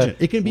use religion.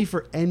 It can be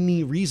for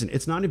any reason.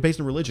 It's not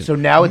based on religion. So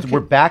now we're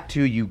back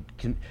to you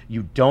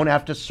don't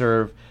have to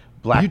serve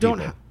black people.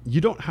 You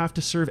don't have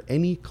to serve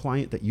any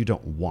client that you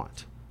don't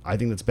want. I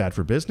think that's bad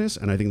for business,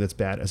 and I think that's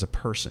bad as a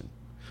person.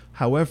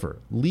 However,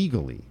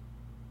 legally,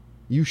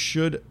 you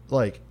should,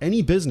 like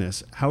any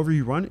business, however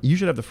you run, you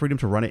should have the freedom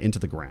to run it into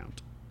the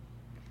ground.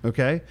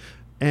 Okay?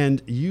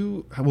 And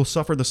you will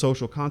suffer the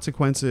social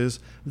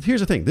consequences. Here's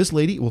the thing. This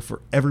lady will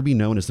forever be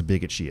known as the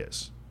bigot she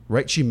is.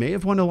 Right? She may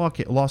have won a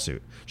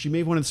lawsuit. She may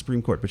have won in the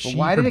Supreme Court, but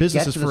why did her it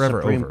business get is to the forever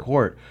Supreme over.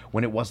 Court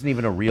when it wasn't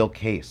even a real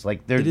case?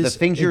 Like the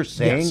things you're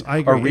saying yes, I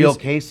agree. are real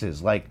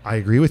cases. Like I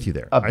agree with you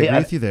there.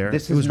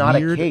 This is not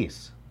a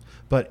case.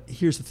 But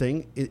here's the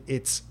thing: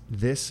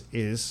 this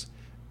is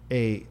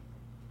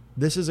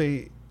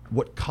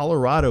what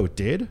Colorado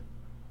did.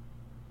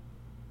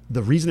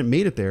 The reason it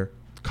made it there,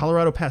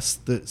 Colorado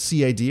passed the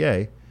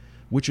CADA,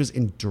 which was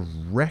in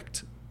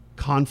direct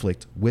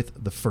conflict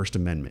with the First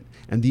Amendment,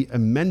 and the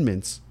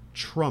amendments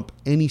trump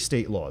any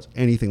state laws,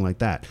 anything like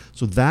that.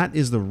 So that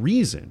is the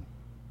reason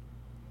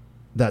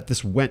that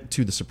this went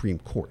to the Supreme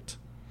Court.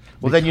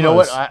 Well, then you know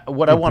what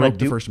I want to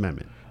do. The First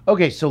Amendment.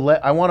 Okay, so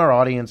I want our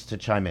audience to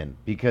chime in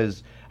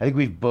because I think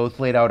we've both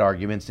laid out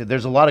arguments.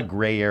 There's a lot of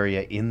gray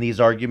area in these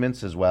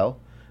arguments as well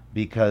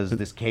because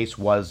this case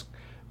was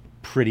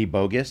pretty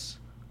bogus.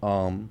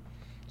 Because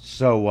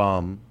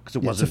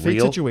it wasn't it's a fake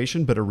real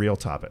situation, but a real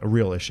topic, a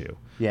real issue.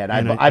 Yeah,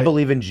 and I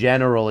believe in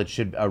general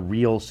a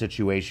real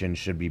situation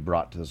should be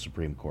brought to the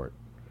Supreme Court.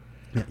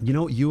 Yeah,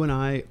 you and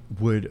I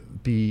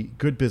would be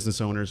good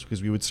business owners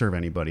because we would serve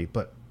anybody,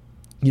 but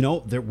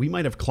we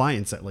might have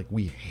clients that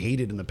we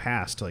hated in the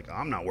past.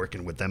 I'm not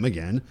working with them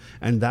again,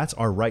 and that's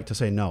our right to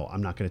say no.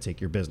 I'm not going to take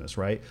your business.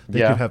 Right?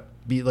 They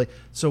could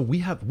so we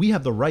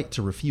have the right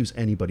to refuse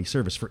anybody's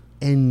service for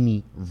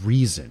any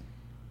reason.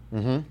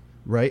 Mm-hmm.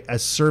 Right?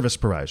 As service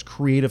providers,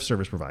 creative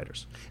service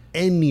providers,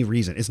 any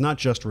reason. It's not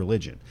just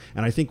religion.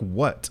 And I think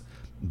what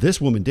this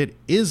woman did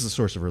is the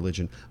source of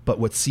religion, but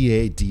what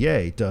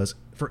CADA does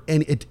for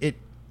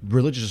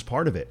religious is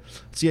part of it.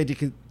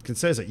 CADA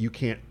says that you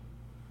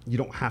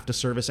don't have to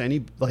service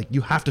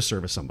you have to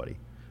service somebody,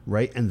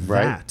 right? And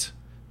that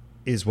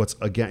is what's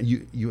that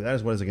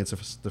is what is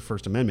against the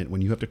First Amendment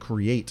when you have to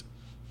create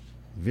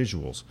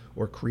visuals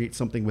or create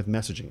something with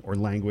messaging or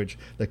language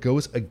that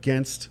goes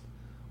against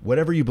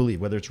whatever you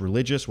believe, whether it's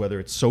religious, whether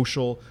it's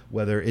social,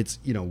 whether it's,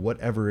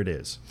 whatever it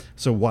is.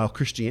 So while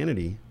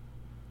Christianity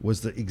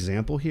was the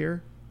example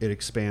here, it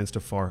expands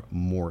to far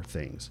more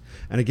things.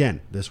 And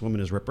again, this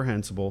woman is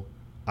reprehensible.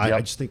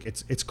 I just think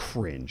it's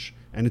cringe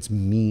and it's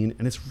mean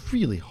and it's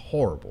really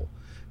horrible.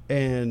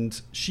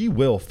 And she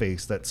will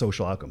face that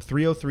social outcome.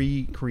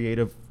 303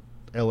 Creative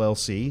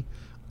LLC,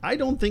 I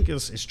don't think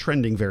is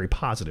trending very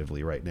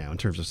positively right now in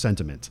terms of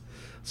sentiment.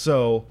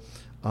 So,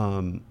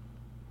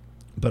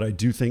 but I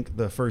do think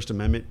the First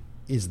Amendment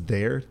is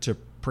there to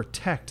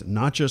protect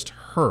not just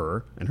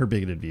her and her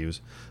bigoted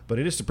views, but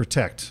it is to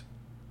protect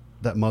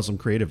that Muslim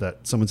creative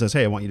that someone says,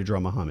 hey, I want you to draw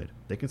Muhammad.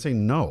 They can say,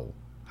 no,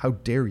 how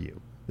dare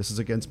you? This is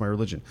against my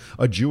religion.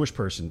 A Jewish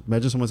person,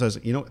 imagine someone says,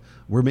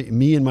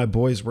 me and my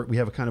boys, we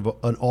have a kind of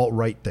an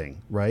alt-right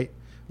thing, right?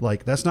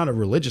 That's not a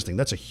religious thing.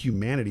 That's a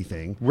humanity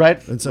thing.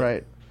 Right,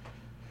 right.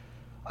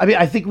 I mean,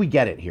 I think we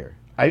get it here.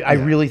 I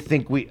really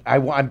think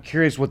I'm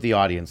curious what the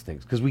audience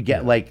thinks because we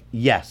get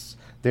yes.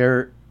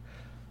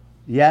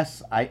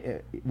 Yes,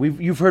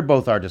 you've heard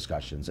both our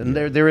discussions, and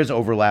there is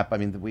overlap. I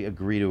mean, we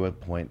agree to a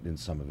point in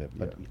some of it,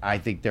 but I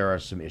think there are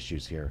some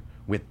issues here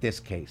with this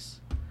case.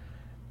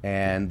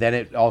 And then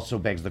it also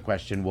begs the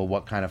question, well,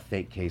 what kind of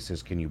fake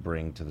cases can you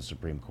bring to the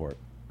Supreme Court?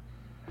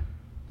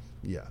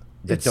 Yeah.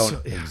 That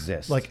don't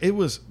exist. Like, it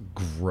was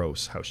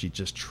gross how she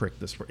just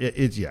tricked this.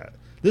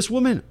 This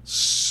woman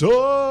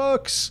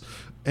sucks.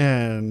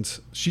 And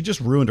she just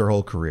ruined her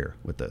whole career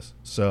with this.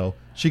 So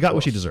she got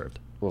what she deserved.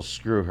 Well,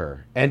 screw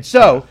her. And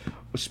so,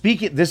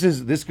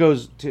 this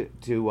goes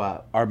to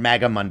our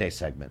MAGA Monday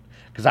segment,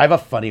 because I have a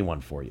funny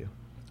one for you.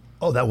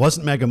 Oh, that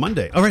wasn't MAGA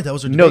Monday. All right, that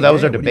was our debate. No, that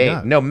was our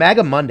debate. No,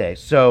 MAGA Monday.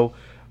 So,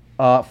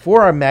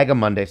 for our MAGA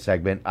Monday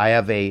segment, I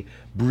have a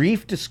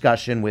brief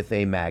discussion with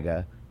a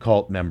MAGA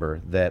cult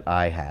member that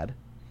I had,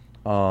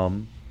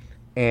 and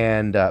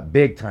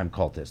big time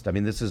cultist. I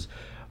mean, this is,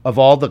 of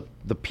all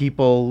the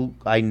people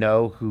I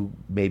know who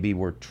maybe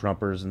were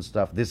Trumpers and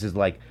stuff, this is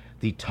like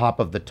the top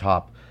of the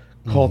top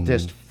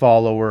cultist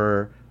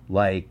follower.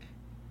 Like,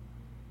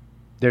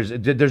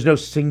 there's no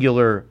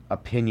singular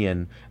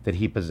opinion that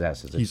he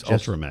possesses. He's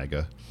ultra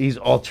MAGA. He's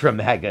ultra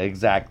MAGA,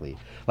 exactly.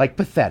 Like,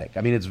 pathetic.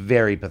 I mean, it's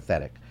very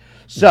pathetic.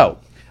 So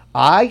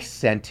I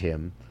sent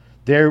him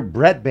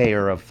Brett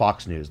Baier of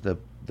Fox News,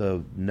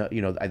 their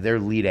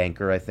lead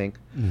anchor, I think.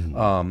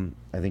 I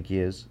think he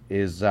is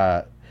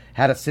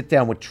had a sit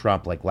down with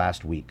Trump like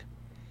last week.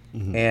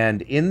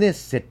 And in this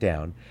sit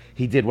down,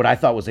 he did what I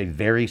thought was a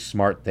very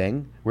smart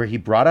thing, where he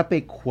brought up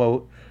a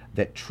quote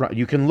that Trump,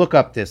 you can look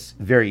up this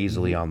very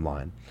easily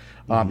online.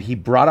 He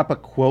brought up a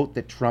quote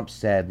that Trump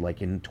said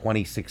like in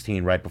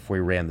 2016, right before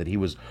he ran, that he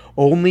was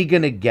only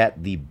going to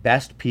get the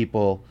best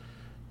people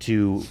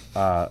to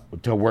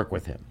work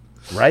with him,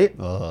 right?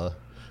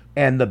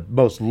 And the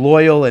most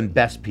loyal and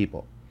best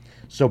people.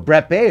 So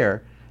Brett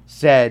Baier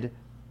said,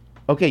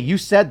 okay, you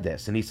said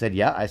this. And he said,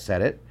 yeah, I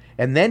said it.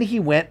 And then he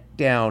went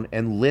down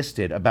and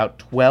listed about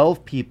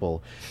 12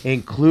 people,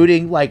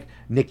 including like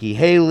Nikki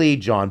Haley,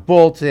 John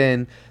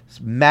Bolton,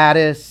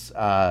 Mattis,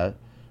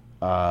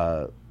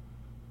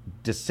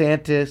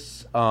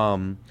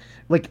 DeSantis,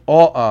 like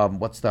all,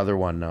 what's the other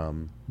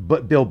one?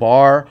 But Bill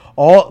Barr,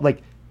 all,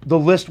 like, the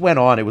list went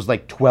on. It was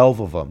like 12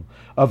 of them,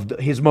 of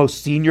his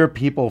most senior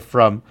people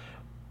from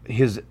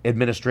his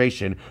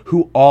administration,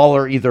 who all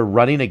are either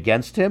running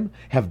against him,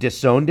 have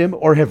disowned him,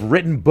 or have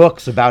written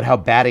books about how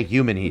bad a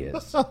human he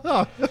is.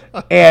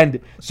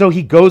 And so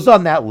he goes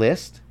on that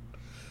list,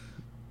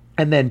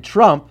 and then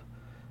Trump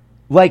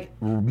like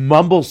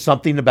mumbles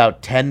something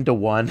about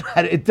 10-1.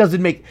 It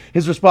doesn't make,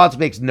 his response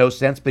makes no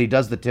sense, but he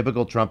does the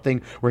typical Trump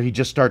thing where he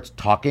just starts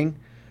talking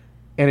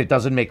and it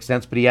doesn't make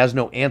sense, but he has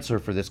no answer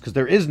for this because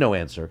there is no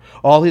answer.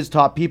 All his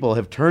top people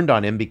have turned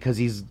on him because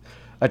he's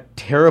a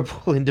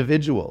terrible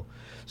individual.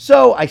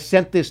 So I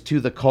sent this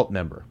to the cult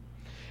member,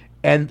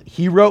 and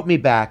he wrote me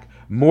back,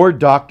 more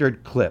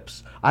doctored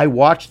clips. I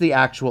watched the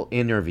actual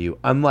interview,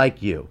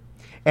 unlike you.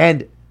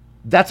 And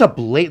that's a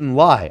blatant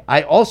lie.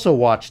 I also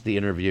watched the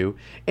interview,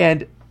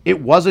 and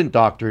it wasn't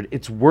doctored.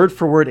 It's word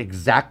for word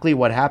exactly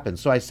what happened.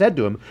 So I said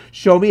to him,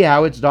 show me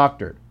how it's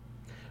doctored.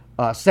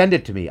 Send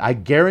it to me. I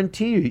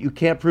guarantee you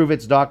can't prove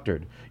it's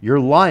doctored.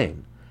 You're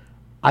lying.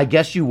 I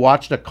guess you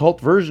watched a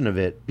cult version of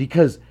it,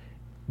 because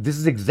this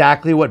is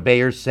exactly what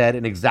Baier said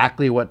and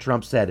exactly what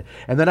Trump said.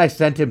 And then I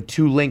sent him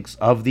 2 links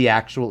of the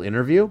actual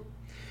interview.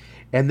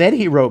 And then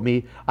he wrote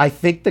me, I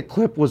think the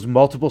clip was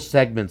multiple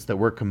segments that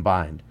were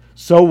combined.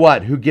 So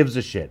what? Who gives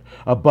a shit?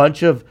 A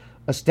bunch of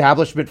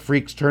establishment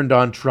freaks turned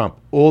on Trump.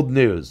 Old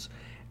news.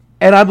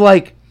 And I'm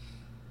like,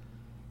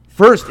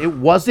 first, it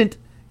wasn't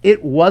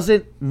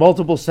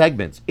multiple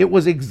segments. It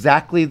was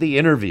exactly the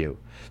interview.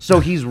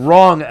 So he's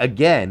wrong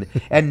again.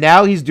 And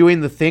now he's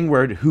doing the thing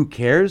where who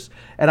cares?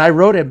 And I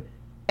wrote him,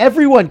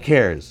 everyone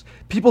cares.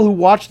 People who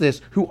watch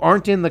this, who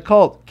aren't in the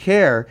cult,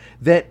 care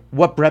that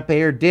what Brett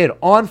Baier did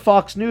on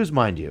Fox News,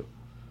 mind you,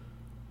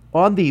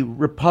 on the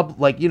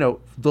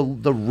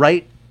the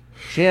right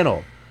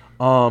channel.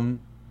 And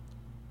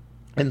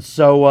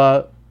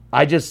so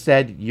I just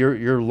said,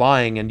 you're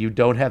lying and you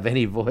don't have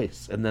any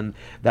voice. And then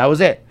that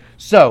was it.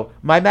 So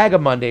my MAGA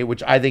Monday,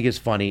 which I think is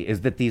funny,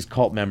 is that these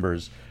cult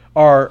members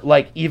are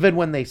like, even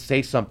when they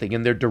say something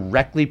and they're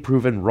directly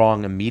proven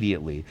wrong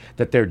immediately,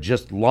 that they're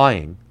just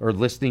lying or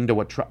listening to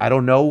what I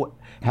don't know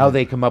how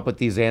they come up with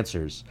these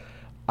answers.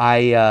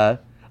 I'm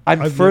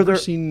further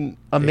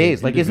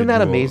amazed. Like, isn't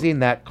that amazing,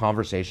 that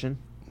conversation?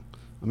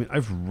 I mean,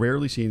 I've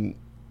rarely seen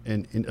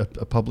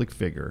a public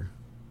figure.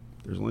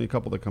 There's only a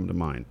couple that come to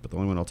mind, but the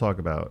only one I'll talk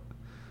about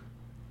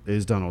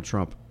is Donald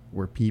Trump,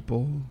 where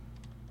people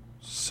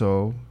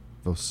so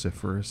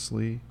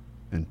vociferously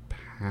and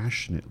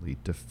passionately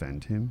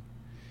defend him.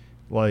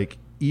 Like,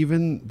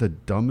 even the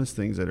dumbest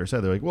things that are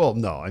said, they're like, well,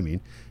 no, I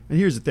mean, and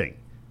here's the thing.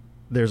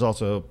 There's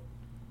also,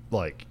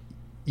 like,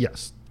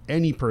 yes,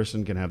 any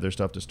person can have their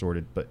stuff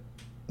distorted, but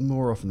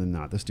more often than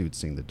not, this dude's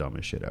saying the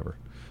dumbest shit ever.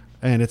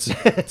 And it's,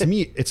 to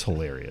me, it's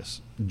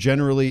hilarious.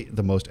 Generally,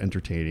 the most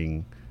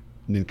entertaining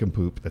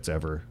nincompoop that's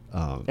ever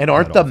and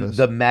aren't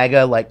the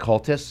MAGA, like,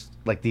 cultists,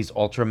 like these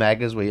ultra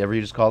MAGAs, whatever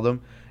you just call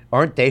them,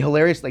 aren't they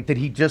hilarious? Like,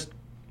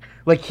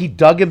 he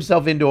dug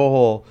himself into a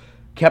hole,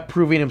 kept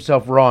proving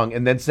himself wrong,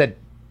 and then said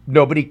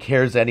nobody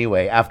cares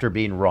anyway after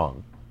being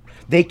wrong.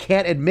 They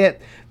can't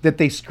admit that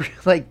they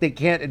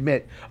can't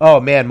admit, oh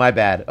man, my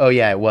bad. Oh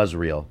yeah, it was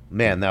real.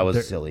 Man, that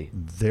was silly.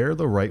 They're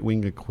the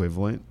right-wing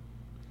equivalent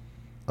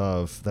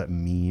of that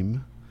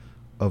meme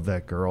of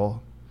that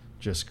girl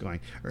just going,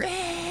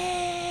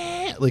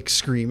 like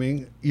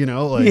screaming,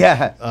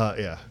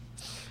 yeah.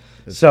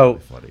 It's So really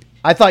funny.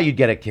 I thought you'd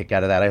get a kick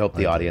out of that. I hope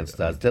the I audience did,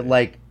 does. I That did.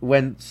 like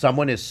when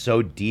someone is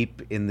so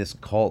deep in this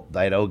cult,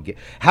 I don't get.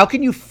 How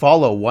can you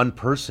follow one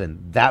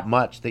person that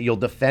much that you'll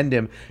defend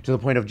him to the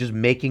point of just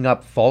making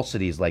up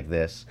falsities like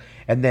this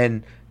and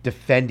then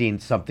defending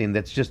something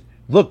that's just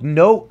look,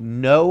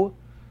 no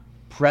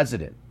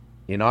president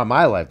in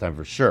my lifetime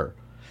for sure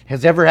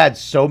has ever had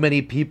so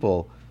many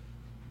people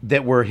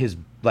that were his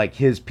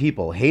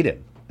people hate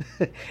him.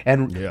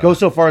 And Yeah. go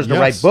so far as to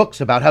write Yes. books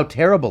about how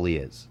terrible he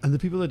is. And the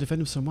people that defend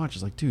him so much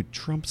is like, dude,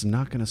 Trump's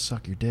not going to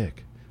suck your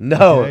dick.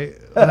 No, Okay?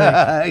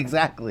 Like,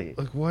 exactly.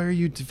 like, why are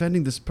you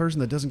defending this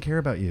person that doesn't care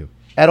about you?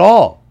 At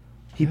all.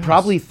 He Yes.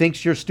 probably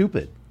thinks you're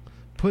stupid.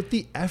 Put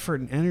the effort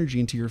and energy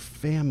into your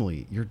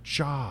family, your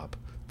job,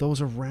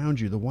 those around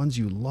you, the ones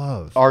you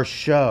love. Our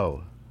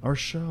show. Our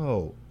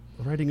show,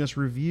 writing us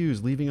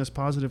reviews, leaving us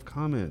positive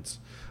comments.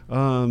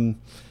 And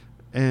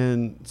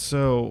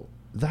so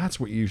that's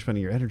what you're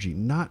spending your energy,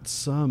 not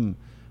some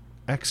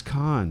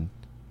ex-con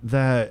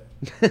that,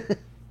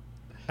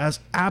 as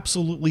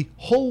absolutely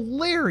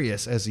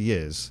hilarious as he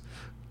is,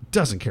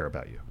 doesn't care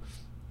about you.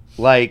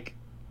 Like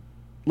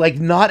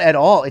not at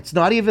all. It's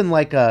not even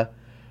like a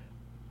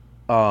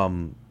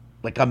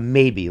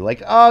maybe.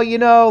 Like,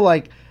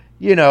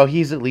 oh,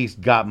 he's at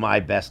least got my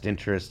best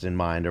interest in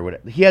mind or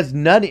whatever. He has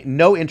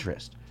no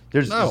interest.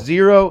 There's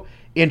zero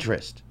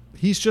interest.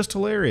 He's just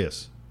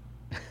hilarious.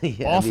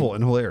 Yeah, Awful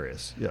and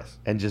hilarious. Yes.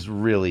 and just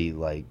really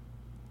like.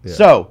 Yeah.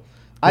 So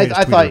Greatest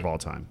I tweeter thought of all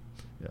time.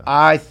 Yeah.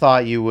 I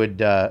thought you would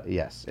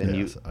yes, and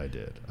Yes, I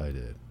did. so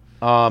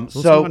Let's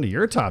move on to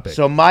your topic.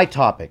 So my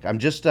topic, I'm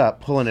just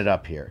pulling it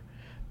up here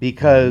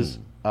because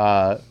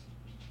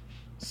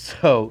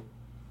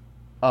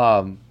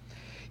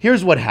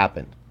here's what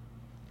happened.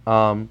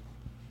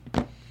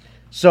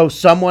 So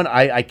someone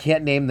I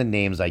can't name the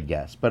names, I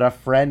guess, but a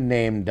friend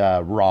named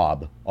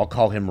Rob. I'll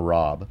call him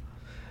Rob.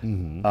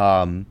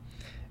 Mm-hmm.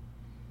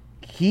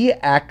 He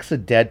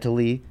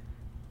accidentally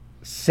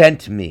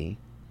sent me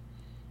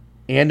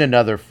and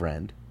another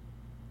friend,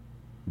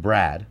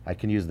 Brad. I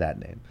can use that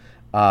name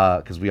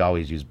because we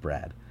always use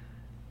Brad.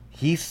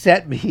 He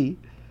sent me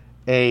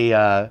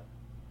a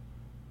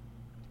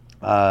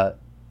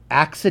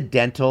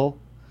accidental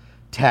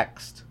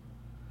text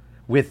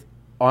with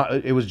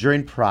it was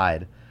during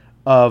Pride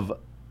of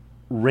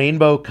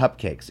rainbow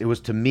cupcakes. It was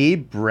to me,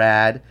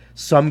 Brad,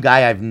 some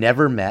guy I've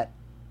never met,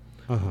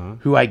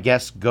 who I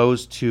guess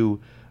goes to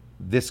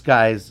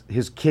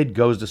his kid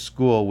goes to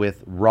school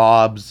with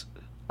Rob's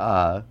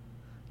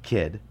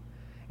kid,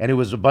 and it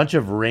was a bunch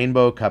of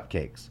rainbow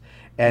cupcakes.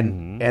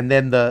 And and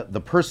then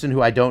the person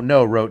who I don't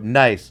know wrote,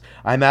 "Nice,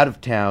 I'm out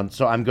of town,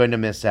 so I'm going to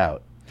miss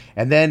out."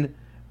 And then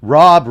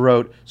Rob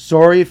wrote,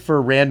 "Sorry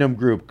for random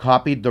group,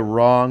 copied the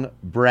wrong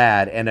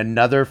Brad and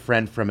another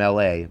friend from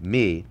LA,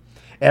 me.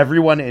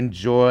 Everyone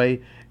enjoy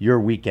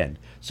your weekend."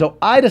 So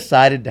I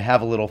decided to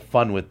have a little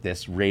fun with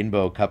this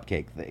rainbow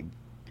cupcake thing.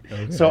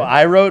 Okay. So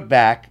I wrote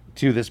back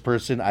to this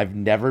person I've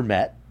never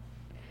met.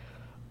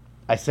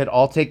 I said,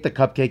 "I'll take the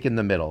cupcake in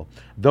the middle.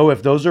 Though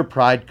if those are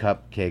Pride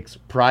cupcakes,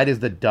 Pride is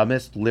the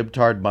dumbest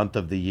libtard month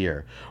of the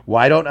year.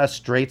 Why don't us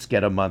straights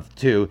get a month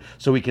too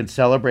so we can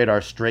celebrate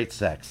our straight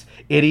sex?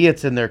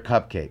 Idiots and their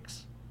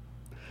cupcakes."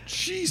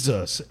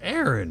 Jesus,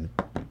 Aaron.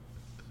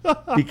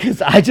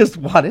 Because I just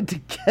wanted to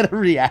get a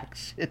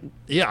reaction.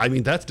 Yeah, I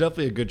mean, that's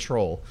definitely a good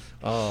troll.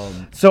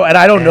 So, and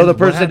I don't know the what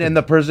person, happened? and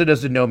the person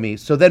doesn't know me.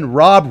 So then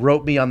Rob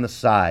wrote me on the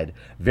side,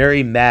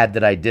 very mad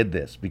that I did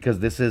this, because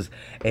this is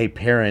a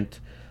parent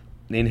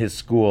in his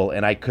school,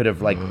 and I could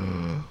have, like,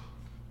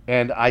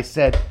 and I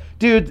said,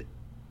 dude,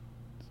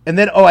 and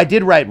then, I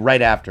did write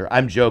right after.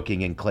 I'm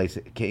joking in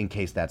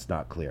case that's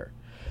not clear.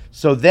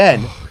 So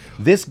then,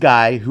 this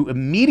guy, who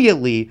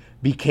immediately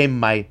became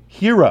my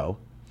hero,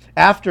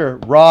 after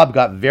Rob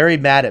got very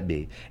mad at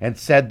me and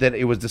said that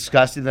it was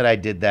disgusting that I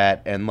did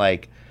that and,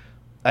 like,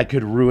 I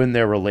could ruin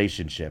their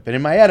relationship. And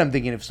in my head, I'm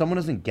thinking, if someone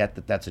doesn't get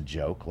that that's a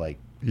joke, like,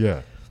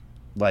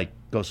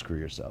 go screw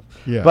yourself.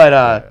 Yeah.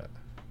 But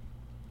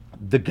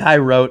the guy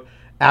wrote,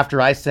 after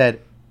I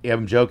said,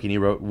 I'm joking, he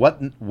wrote,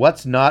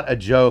 what's not a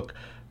joke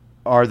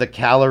are the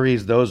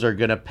calories those are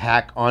going to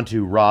pack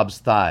onto Rob's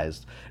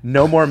thighs.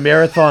 No more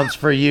marathons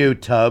for you,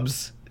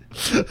 Tubbs.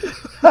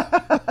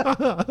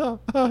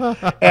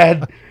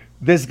 And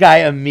this guy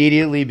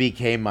immediately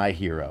became my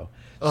hero.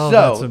 Oh,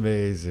 so, that's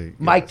amazing.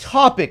 My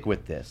topic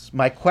with this,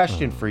 my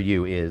question for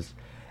you is,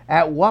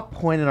 at what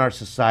point in our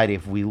society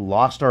have we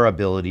lost our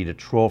ability to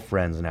troll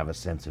friends and have a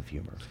sense of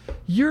humor?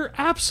 You're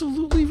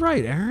absolutely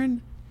right,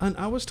 Aaron. And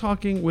I was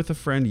talking with a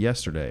friend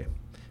yesterday,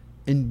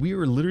 and we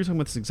were literally talking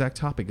about this exact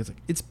topic. It's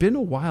like, it's been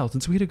a while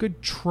since we had a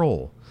good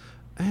troll.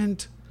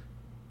 And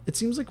it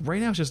seems like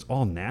right now it's just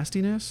all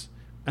nastiness.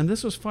 And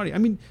this was funny. I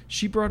mean,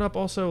 she brought up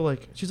also,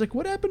 like, she's like,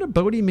 what happened to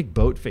Bodie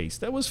McBoatface?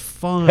 That was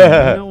fun.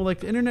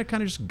 Like, the internet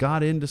kind of just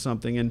got into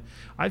something. And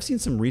I've seen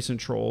some recent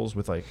trolls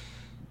with, like,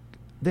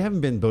 they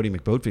haven't been Bodie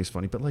McBoatface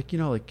funny, but, like,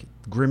 like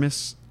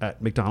Grimace at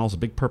McDonald's, a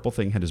big purple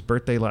thing, had his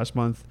birthday last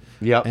month.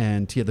 Yep.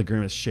 And he had the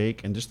Grimace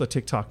shake. And just the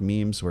TikTok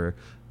memes where,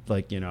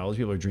 like, all these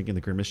people are drinking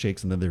the Grimace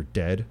shakes and then they're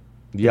dead.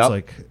 Yep. It's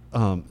like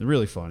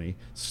really funny,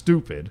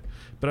 stupid,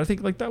 but I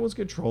think like that was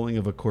good trolling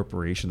of a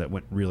corporation that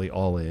went really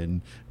all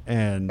in,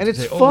 and it's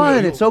say,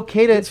 fun. It's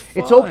okay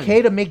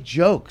to make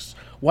jokes.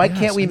 Why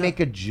can't we make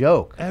a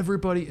joke?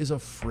 Everybody is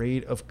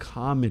afraid of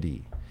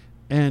comedy,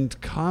 and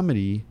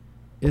comedy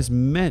is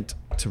meant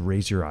to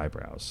raise your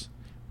eyebrows.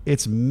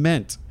 It's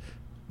meant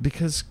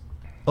because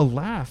a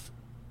laugh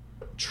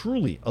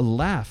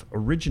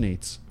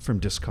originates from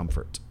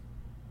discomfort.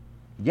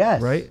 Yes.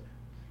 Right?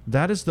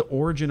 That is the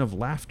origin of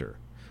laughter.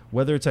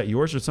 Whether it's at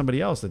yours or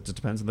somebody else, that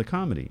depends on the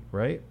comedy,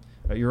 right?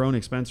 At your own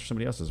expense or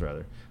somebody else's,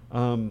 rather.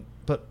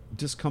 But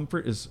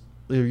discomfort is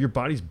your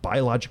body's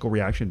biological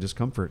reaction to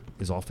discomfort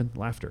is often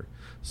laughter.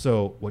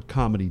 So what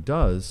comedy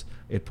does,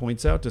 it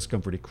points out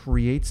discomfort. It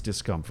creates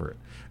discomfort.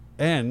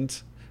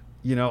 And,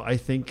 I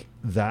think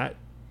that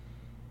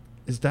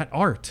is that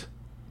art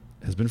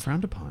has been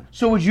frowned upon.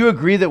 So would you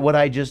agree that what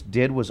I just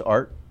did was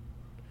art?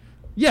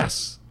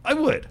 Yes, I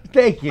would.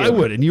 Thank you. I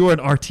would. And you are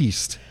an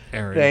artiste,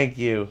 Aaron. Thank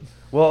you.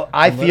 Well,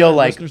 I feel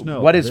like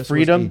what is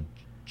freedom? Was a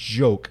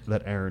joke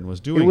that Aaron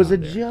was doing. It was a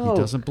there. joke.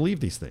 He doesn't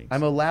believe these things.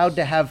 I'm allowed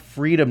to have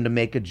freedom to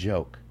make a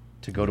joke,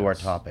 to go to our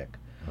topic.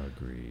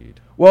 Agreed.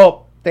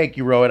 Well, thank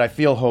you, Rohit. I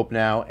feel hope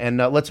now. And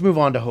let's move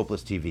on to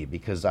Hopeless TV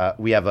because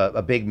we have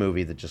a big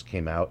movie that just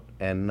came out.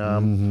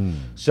 And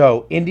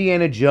so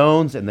Indiana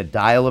Jones and the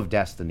Dial of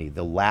Destiny,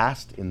 the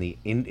last in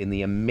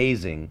the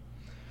amazing,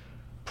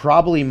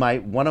 probably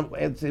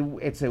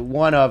it's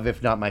one of,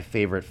 if not my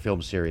favorite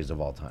film series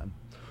of all time.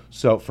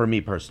 So for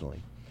me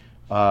personally,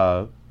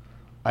 I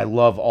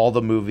love all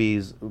the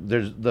movies.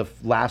 There's the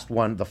last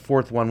one, the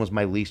fourth one was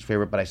my least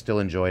favorite, but I still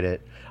enjoyed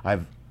it.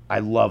 I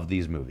love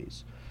these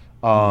movies.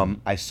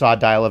 I saw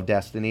Dial of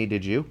Destiny.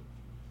 Did you?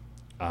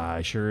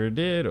 I sure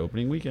did.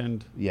 Opening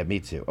weekend. Yeah, me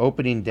too.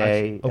 Opening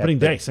day.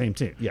 Same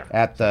too. Yeah.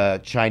 At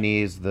the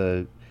Chinese,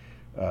 in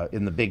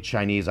the big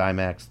Chinese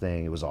IMAX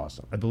thing, it was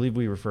awesome. I believe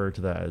we refer to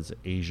that as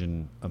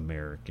Asian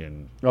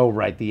American. Oh,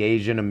 right, the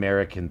Asian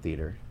American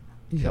Theater.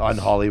 Yes. On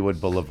Hollywood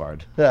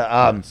Boulevard.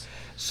 Yes.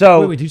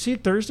 So wait, did you see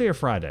it Thursday or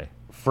Friday?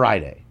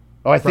 Friday.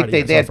 Oh, I think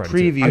they had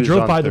previews. I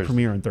drove by Thursday. the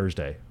premiere on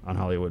Thursday on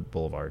Hollywood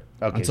Boulevard.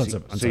 Okay,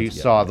 so you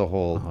saw the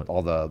whole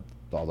all the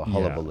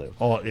hullabaloo. Yeah.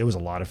 Oh, it was a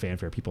lot of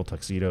fanfare. People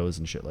tuxedos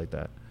and shit like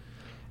that.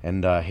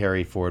 And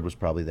Harry Ford was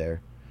probably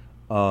there.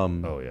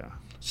 Oh yeah.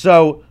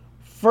 So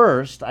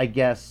first, I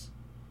guess,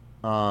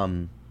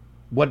 what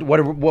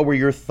were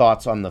your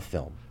thoughts on the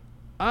film?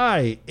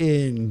 I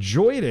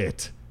enjoyed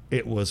it.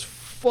 It was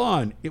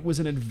fun. It was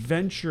an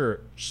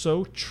adventure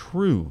so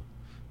true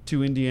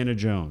to Indiana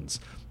Jones.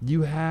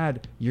 You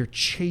had your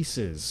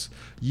chases.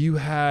 You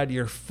had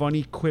your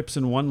funny quips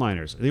and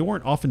one-liners. They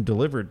weren't often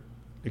delivered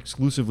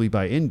exclusively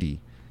by Indy.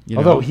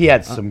 Although he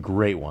had some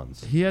great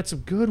ones. He had some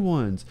good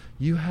ones.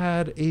 You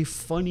had a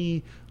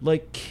funny,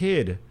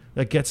 kid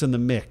that gets in the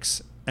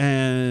mix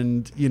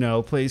and,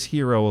 plays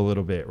hero a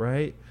little bit,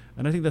 right?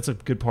 And I think that's a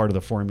good part of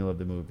the formula of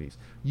the movies.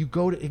 You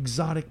go to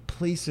exotic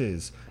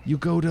places. You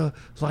go to,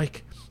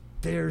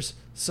 there's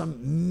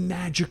some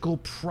magical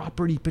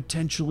property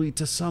potentially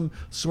to some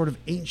sort of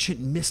ancient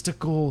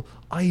mystical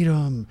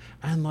item.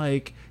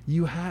 And,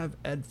 you have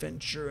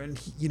adventure and,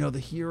 the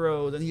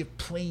heroes. And you have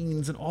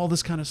planes and all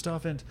this kind of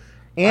stuff.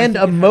 And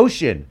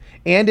emotion.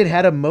 And it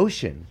had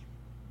emotion.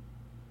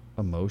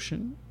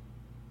 Emotion?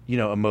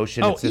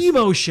 Emotion. Oh,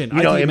 emotion.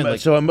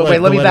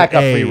 Let me back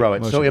up for you,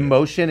 Rowan. So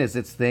emotion is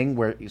its thing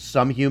where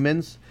some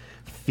humans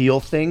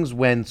feel things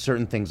when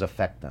certain things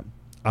affect them.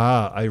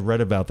 I read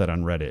about that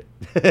on Reddit.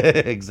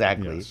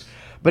 Exactly. Yes.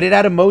 But it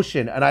had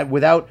emotion,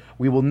 and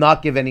we will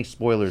not give any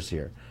spoilers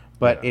here,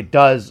 but it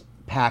does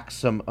pack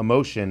some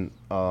emotion,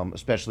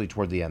 especially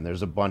toward the end.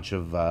 There's a bunch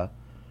of,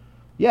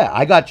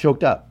 I got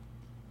choked up.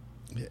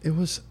 It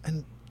was,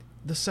 and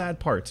the sad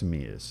part to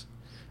me is,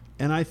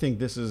 and I think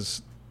this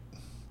is,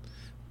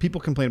 people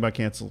complain about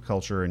cancel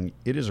culture, and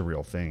it is a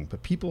real thing. But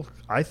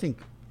I think,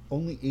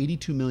 only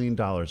 $82 million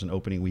in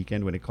opening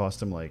weekend when it cost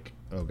them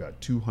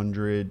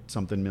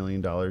 $200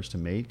 million to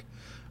make.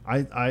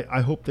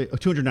 I hope they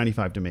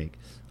 $295 to make.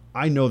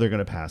 I know they're going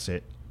to pass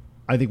it.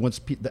 I think once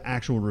the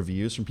actual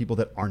reviews from people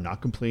that are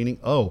not complaining,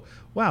 oh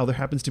wow, there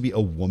happens to be a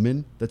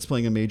woman that's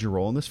playing a major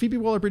role in this. Phoebe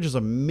Waller-Bridge is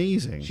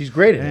amazing. She's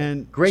great at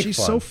and it. Great she's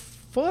fun. so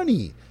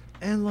funny,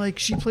 and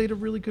she played a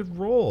really good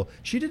role.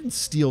 She didn't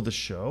steal the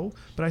show,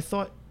 but I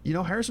thought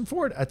Harrison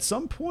Ford at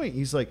some point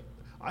he's like,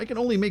 I can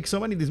only make so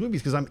many of these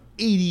movies because I'm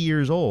 80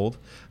 years old,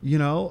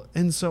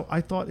 and so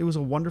I thought it was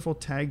a wonderful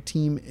tag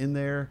team in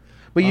there.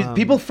 But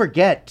people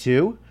forget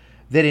too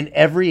that in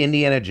every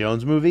Indiana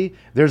Jones movie,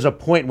 there's a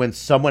point when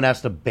someone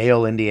has to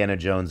bail Indiana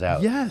Jones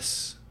out.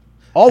 Yes.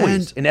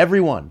 Always, in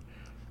every one.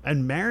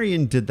 And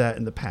Marion did that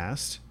in the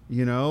past,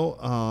 you know.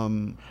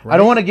 I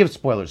don't want to give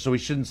spoilers, so we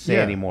shouldn't say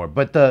anymore.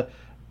 But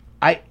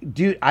I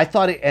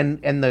thought it,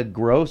 and the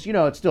gross, you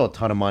know, it's still a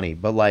ton of money,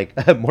 but like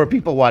more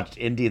people watched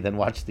Indy than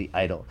watched The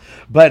Idol,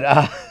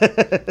 but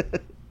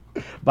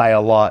by a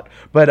lot.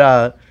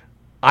 But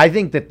I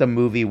think that the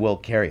movie will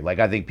carry. Like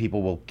I think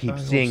people will keep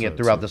seeing it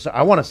throughout the.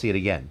 I want to see it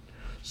again.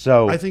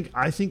 So I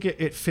think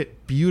it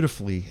fit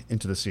beautifully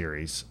into the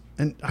series,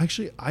 and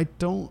actually I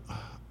don't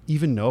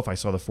even know if I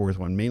saw the fourth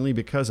one, mainly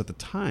because at the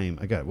time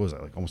what was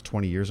that, like almost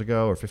 20 years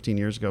ago or 15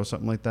 years ago,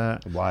 something like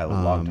that. A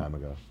long time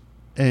ago.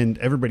 And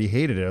everybody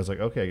hated it. I was like,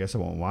 okay, I guess I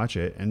won't watch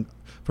it. And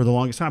for the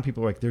longest time,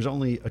 people were like, there's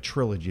only a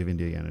trilogy of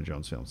Indiana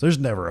Jones films. There's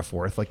never a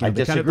fourth. Like, you know,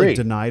 they kind of like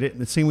denied it in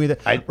the same way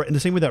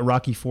that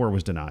Rocky IV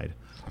was denied.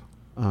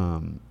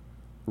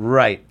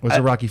 Right. Was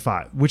it Rocky V?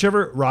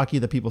 Whichever Rocky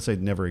that people say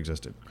never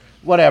existed.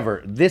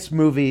 Whatever. This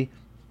movie,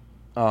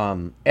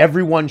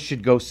 everyone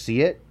should go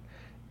see it.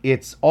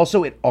 It's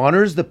also, it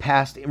honors the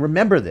past.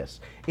 Remember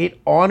this. It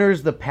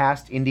honors the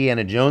past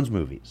Indiana Jones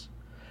movies,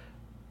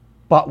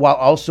 but while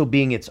also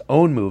being its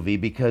own movie,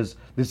 because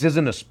this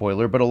isn't a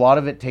spoiler, but a lot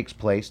of it takes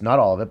place, not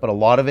all of it, but a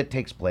lot of it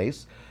takes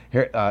place.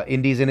 Here,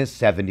 Indy's in his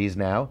 70s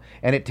now,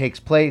 and it takes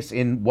place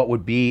in what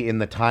would be in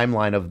the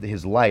timeline of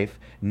his life,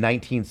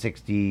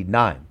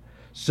 1969.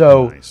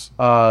 So nice.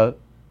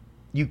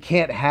 You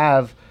can't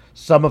have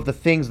some of the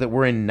things that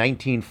were in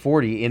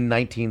 1940 in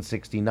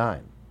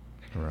 1969.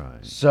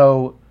 Right.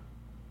 So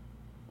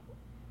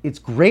it's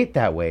great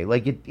that way.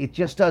 Like it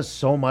just does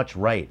so much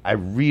right. I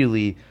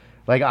really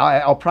like.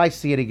 I'll probably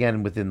see it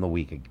again within the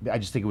week. I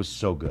just think it was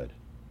so good.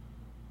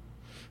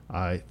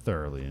 I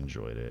thoroughly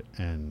enjoyed it,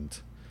 and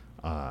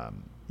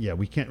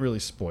we can't really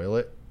spoil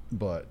it,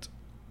 but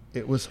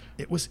it was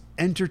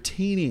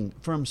entertaining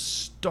from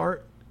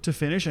start to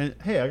finish. And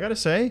hey, I gotta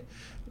say,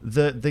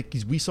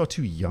 we saw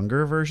two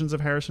younger versions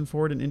of Harrison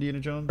Ford in Indiana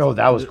Jones. Oh,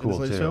 that was cool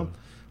too. Film.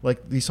 Like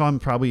we saw him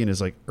probably in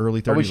his like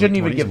early 30s. We shouldn't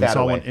even give that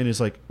away. We saw one in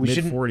his like mid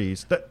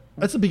 40s.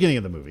 That's the beginning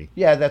of the movie.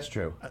 Yeah, that's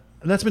true.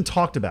 And that's been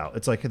talked about.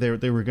 It's like they were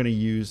going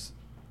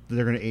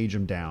they're going to age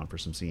him down for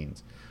some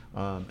scenes.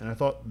 And I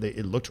thought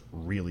it looked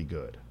really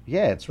good.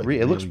 Yeah, it's like,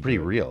 it looks pretty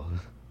real.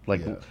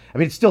 Like, yeah. I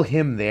mean, it's still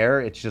him there.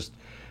 It's just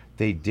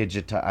they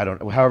digitize. I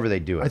don't know. However they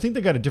do it. I think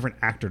they got a different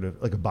actor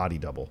like a body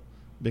double,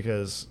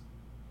 because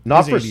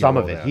not for some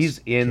of it.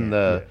 He's in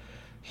the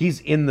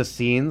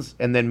scenes,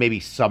 and then maybe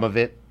some of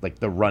it, like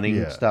the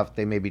running stuff,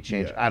 they maybe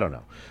change. Yeah. I don't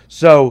know.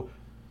 So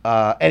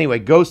anyway,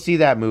 go see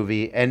that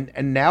movie.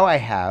 And now I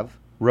have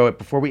Rohit.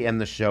 Before we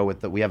end the show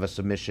we have a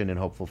submission in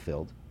Hope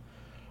Fulfilled.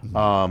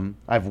 Mm-hmm.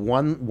 I have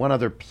one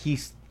other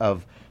piece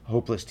of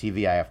Hopeless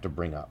TV I have to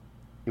bring up.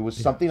 It was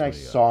something I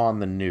saw on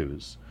the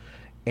news,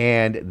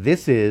 and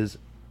this is,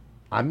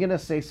 I'm gonna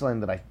say something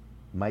that I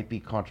might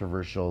be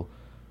controversial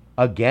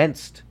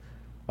against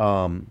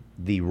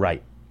the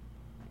right.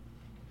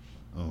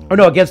 Oh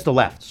no, against the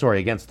left. Sorry,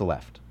 against the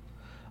left.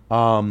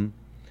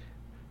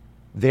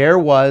 There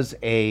was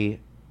a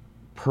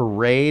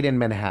parade in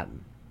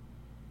Manhattan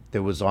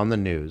that was on the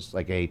news,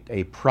 like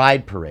a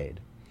pride parade,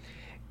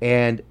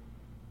 and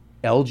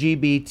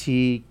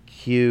LGBTQ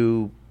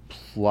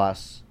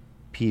plus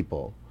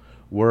people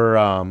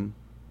were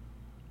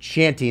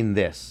chanting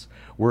this: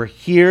 "We're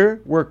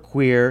here, we're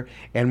queer,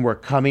 and we're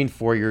coming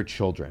for your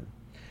children."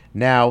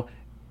 Now,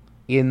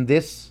 in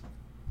this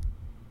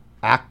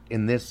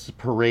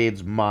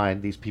parade's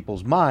mind, these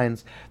people's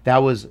minds, that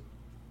was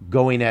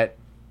going at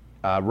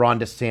Ron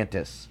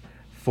DeSantis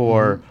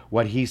for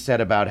what he said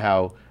about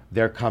how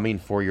they're coming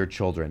for your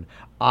children.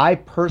 I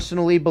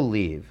personally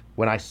believe,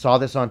 when I saw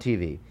this on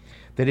TV,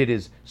 that it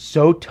is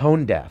so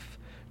tone deaf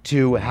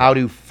to how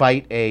to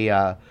fight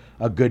a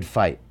good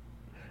fight.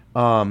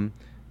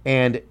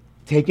 And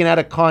taken out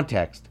of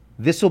context,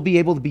 this will be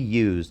able to be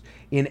used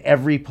in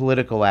every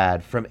political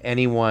ad from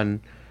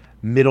anyone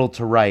middle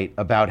to right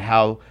about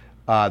how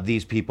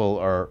these people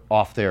are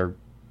off their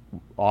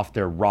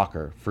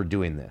rocker for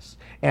doing this.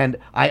 And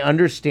I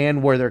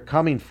understand where they're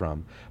coming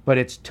from, but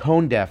it's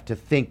tone deaf to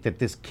think that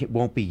this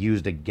won't be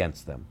used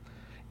against them.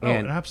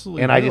 And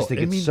absolutely. And I just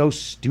think it's so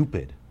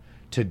stupid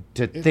to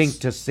think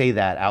to say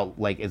that out,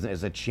 like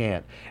as a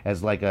chant,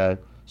 as like a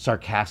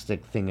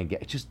sarcastic thing again.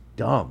 It's just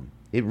dumb.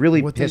 It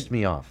really pissed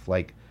me off.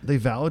 Like, they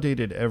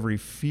validated every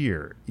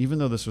fear, even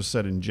though this was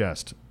said in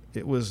jest.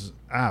 It was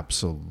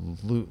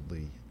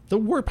absolutely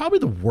probably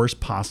the worst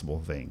possible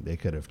thing they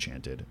could have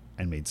chanted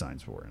and made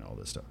signs for, and all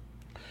this stuff.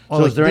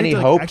 So is there any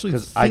hope? Actually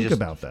think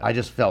about that. I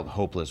just felt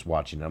hopeless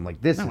watching it. I'm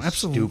like, this is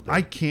stupid.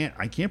 I can't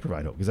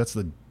provide hope, because that's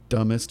the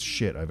dumbest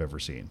shit I've ever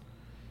seen.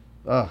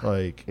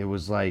 Like, it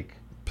was like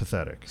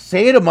pathetic.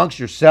 Say it amongst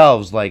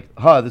yourselves, like,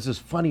 this is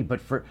funny,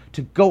 but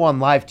to go on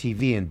live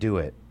TV and do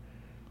it.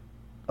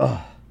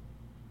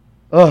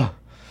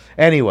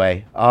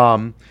 Anyway,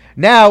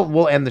 now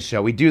we'll end the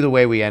show. We do the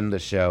way we end the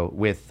show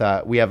with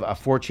we have a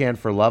 4chan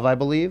for love, I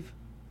believe.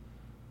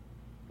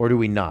 or do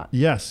we not?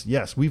 Yes.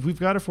 We've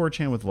got a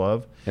 4chan with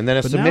love. And then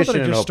a but submission now that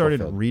I and just hope started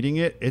fulfilled. reading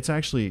it, it's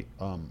actually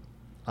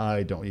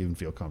I don't even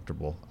feel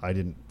comfortable. I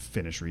didn't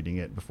finish reading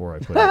it before I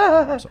put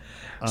it.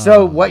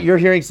 So what you're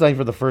hearing something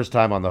for the first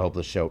time on the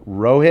Hopeless Show,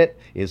 Rohit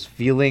is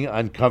feeling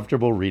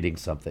uncomfortable reading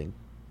something.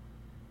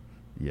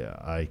 Yeah,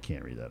 I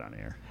can't read that on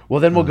air. Well,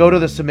 then we'll go to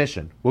the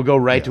submission. We'll go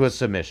right to a Yes.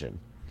 submission.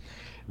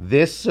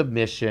 This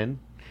submission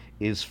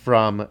is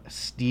from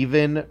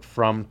Stephen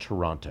from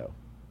Toronto.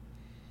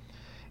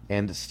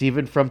 And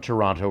Stephen from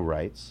Toronto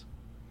writes,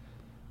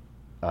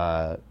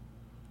 it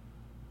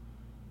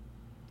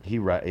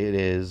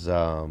is,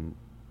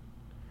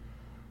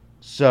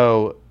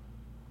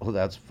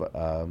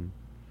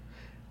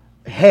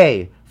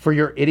 hey, for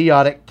your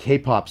idiotic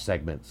K-pop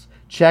segments,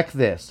 check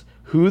this.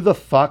 Who the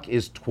fuck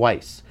is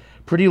Twice?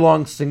 Pretty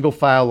long single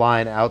file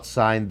line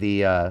outside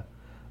the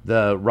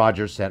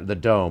Rogers Center, the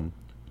Dome,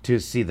 to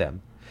see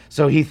them.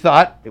 So he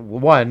thought,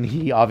 one,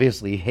 he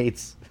obviously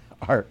hates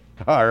our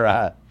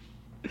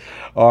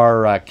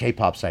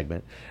K-pop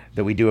segment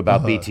that we do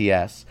about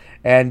BTS.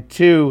 And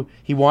two,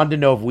 he wanted to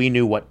know if we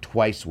knew what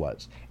Twice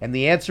was. And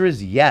the answer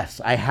is yes.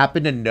 I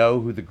happen to know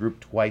who the group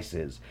Twice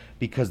is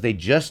because they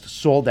just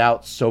sold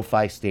out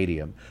SoFi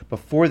Stadium.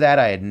 Before that,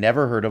 I had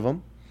never heard of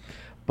them,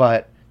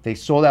 but they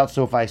sold out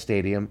SoFi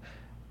Stadium.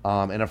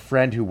 And a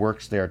friend who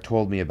works there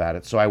told me about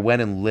it. So I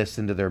went and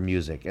listened to their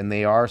music. And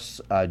they are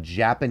a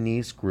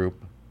Japanese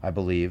group, I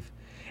believe.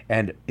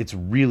 And it's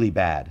really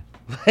bad.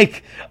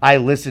 Like, I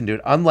listened to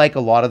it. Unlike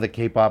a lot of the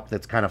K-pop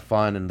that's kind of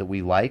fun and that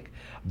we like,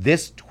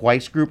 this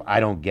Twice group,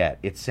 I don't get.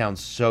 It sounds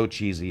so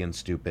cheesy and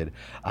stupid.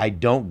 I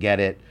don't get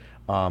it.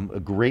 A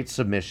great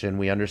submission.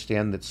 We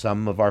understand that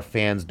some of our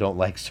fans don't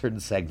like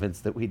certain segments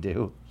that we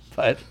do.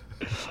 But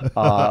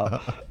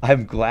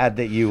I'm glad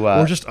that you...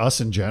 or just us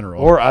in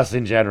general. Or us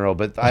in general.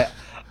 But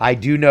I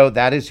do know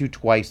that is who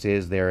Twice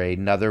is. They're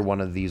another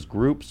one of these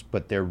groups,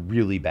 but they're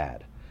really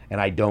bad.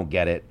 And I don't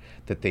get it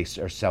that they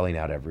are selling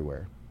out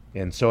everywhere.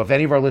 And so if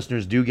any of our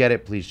listeners do get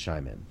it, please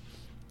chime in.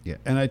 Yeah,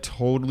 and I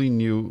totally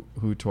knew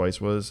who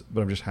Twice was,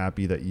 but I'm just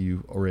happy that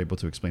you were able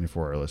to explain it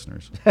for our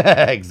listeners.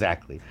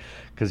 Exactly,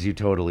 because you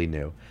totally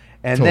knew.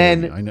 And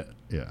Totally. then, I know,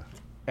 yeah.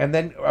 and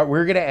then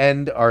we're going to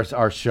end our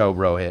show,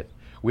 Rohit,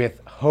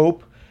 with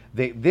hope.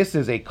 This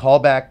is a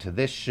callback to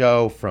this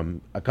show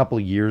from a couple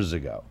years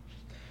ago.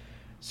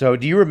 So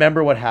do you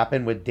remember what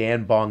happened with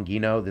Dan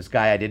Bongino, this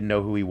guy I didn't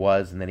know who he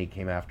was, and then he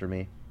came after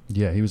me?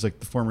 Yeah, he was like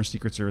the former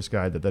Secret Service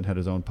guy that then had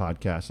his own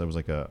podcast. That was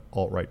like a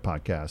alt-right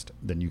podcast.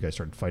 Then you guys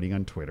started fighting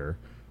on Twitter.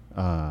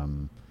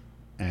 And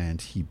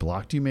he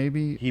blocked you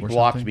maybe? He or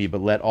blocked something? me, but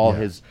let all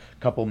his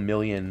couple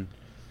million,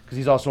 because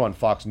he's also on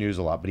Fox News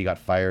a lot, but he got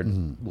fired.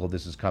 Mm-hmm. Well,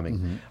 this is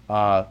coming.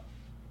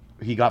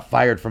 He got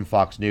fired from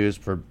Fox News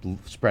for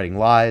spreading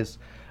lies.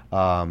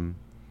 I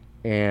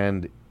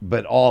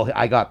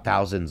got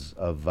thousands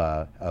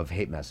of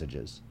hate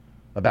messages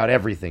about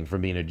everything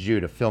from being a Jew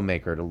to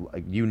filmmaker to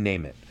like, you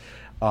name it.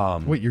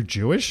 Wait, you're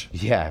Jewish?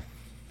 Yeah.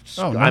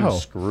 Oh, no. I'm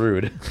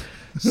screwed.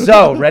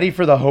 So, ready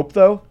for the hope,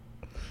 though?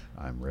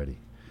 I'm ready.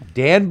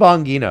 Dan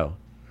Bongino,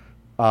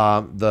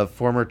 the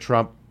former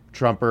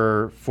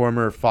Trumper,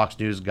 former Fox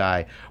News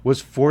guy, was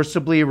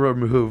forcibly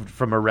removed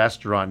from a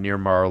restaurant near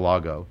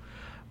Mar-a-Lago.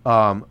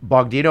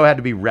 Bongino had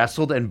to be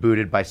wrestled and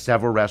booted by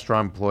several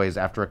restaurant employees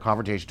after a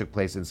confrontation took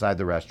place inside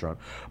the restaurant.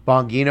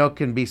 Bongino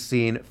can be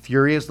seen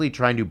furiously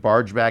trying to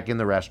barge back in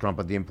the restaurant,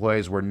 but the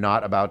employees were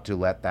not about to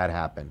let that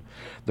happen.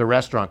 The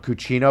restaurant,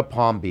 Cucina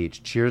Palm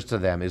Beach, cheers to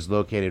them, is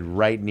located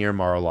right near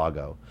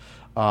Mar-a-Lago.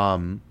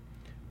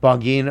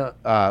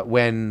 Bongino,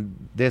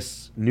 when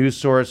this news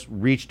source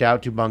reached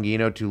out to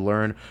Bongino to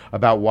learn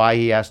about why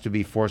he has to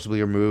be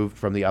forcibly removed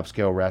from the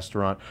upscale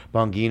restaurant,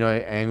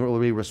 Bongino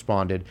angrily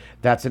responded,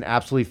 "That's an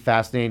absolutely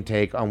fascinating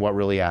take on what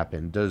really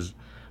happened. Does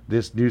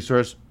this news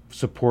source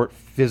support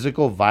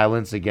physical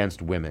violence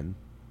against women?"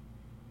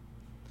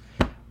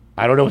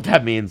 I don't know what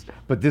that means,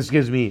 but this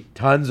gives me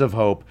tons of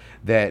hope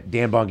that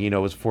Dan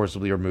Bongino was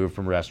forcibly removed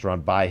from a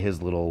restaurant by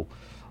his little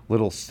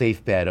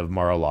safe bed of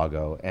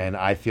Mar-a-Lago, and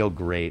I feel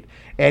great.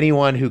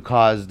 Anyone who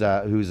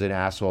who's an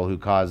asshole, who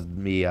caused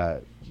me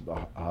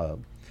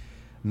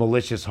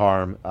malicious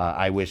harm,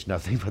 I wish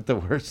nothing but the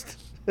worst.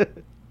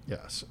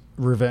 Yes.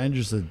 Revenge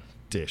is a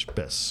dish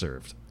best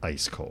served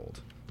ice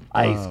cold.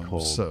 Ice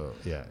cold. So,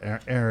 yeah,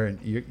 Aaron,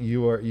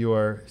 you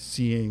are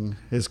seeing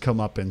his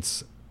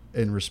comeuppance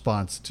in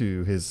response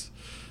to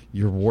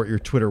your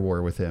Twitter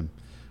war with him.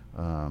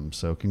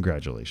 So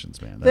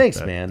congratulations, man.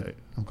 Thanks, man.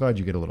 I'm glad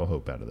you get a little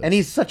hope out of this. And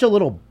he's such a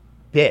little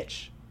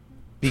bitch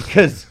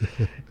because,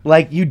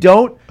 like, you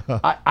don't.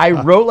 I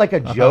wrote like a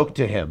joke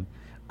to him.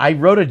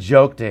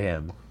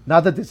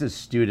 Not that this is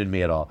stewed in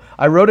me at all.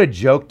 I wrote a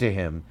joke to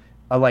him,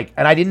 and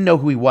I didn't know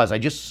who he was. I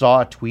just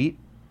saw a tweet,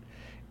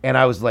 and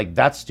I was like,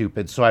 "That's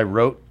stupid." So I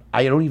wrote.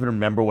 I don't even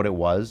remember what it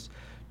was.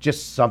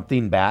 Just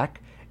something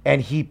back,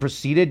 and he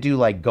proceeded to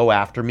like go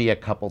after me a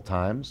couple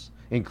times,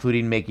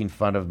 including making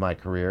fun of my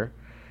career,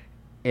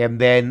 and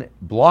then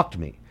blocked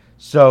me.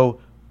 So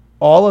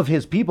all of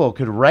his people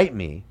could write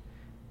me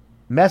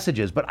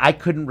messages, but I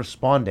couldn't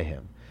respond to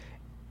him.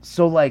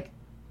 So like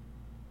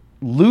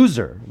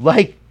loser.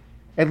 Like,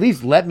 at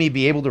least let me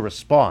be able to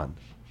respond.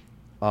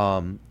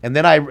 And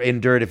then I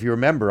endured, if you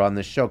remember on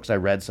this show,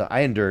 because I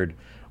endured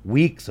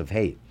weeks of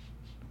hate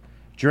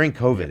during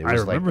COVID. It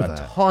was like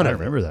a ton of it. I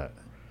remember that.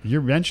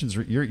 Your mentions,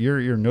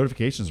 your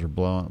notifications were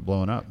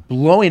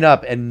blowing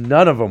up, and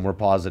none of them were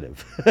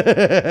positive.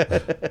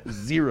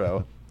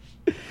 Zero.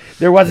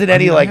 There wasn't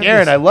any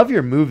Aaron, I love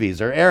your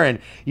movies, or Aaron,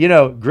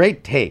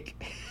 great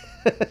take.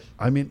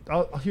 I mean,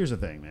 here's the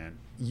thing, man.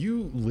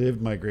 You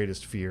lived my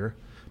greatest fear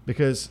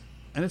because,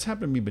 and it's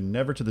happened to me, but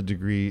never to the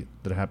degree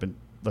that it happened,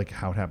 like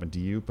how it happened to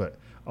you. But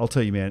I'll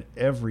tell you, man,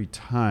 every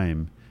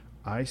time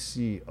I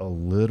see a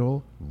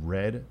little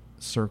red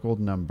circled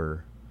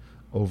number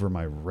over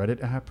my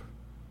Reddit app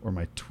or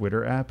my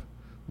Twitter app,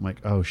 I'm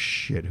like, oh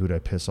shit, who'd I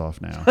piss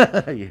off now?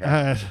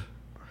 Yeah.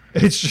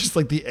 It's just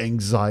like the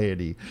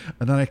anxiety.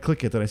 And then I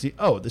click it, then I see,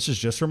 oh, this is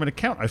just from an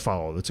account I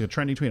follow. It's a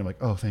trending tweet. I'm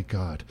like, oh, thank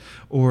God.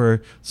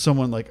 Or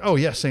someone like, oh,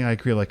 yeah, saying I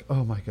agree. Like,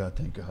 oh, my God,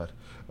 thank God.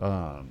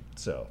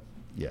 So,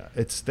 yeah,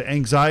 it's the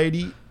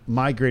anxiety.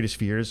 My greatest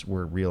fears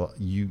were real.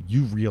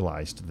 You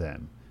realized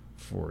them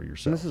for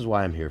yourself. And this is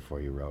why I'm here for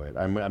you, Rohit.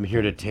 I'm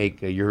here to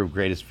take your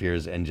greatest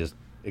fears and just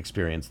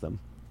experience them.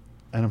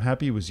 And I'm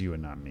happy it was you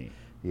and not me.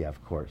 Yeah,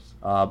 of course.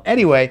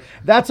 Anyway,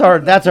 that's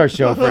our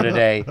show for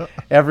today.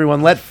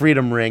 Everyone, let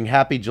freedom ring.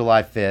 Happy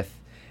July 5th,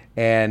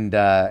 and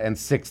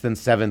 6th and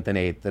 7th and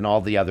 8th, and all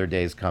the other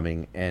days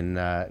coming. And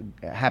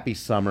happy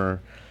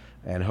summer,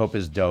 and Hope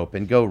is Dope.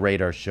 And go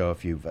rate our show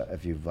if you've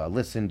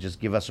listened.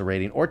 Just give us a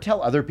rating, or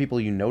tell other people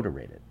you know to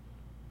rate it.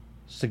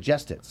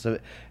 Suggest it. So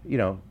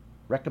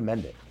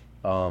recommend it.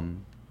 All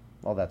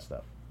that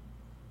stuff.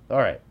 All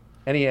right.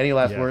 Any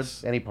last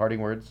words? Any parting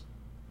words?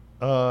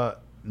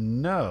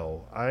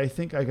 No, I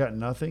think I got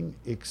nothing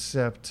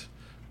except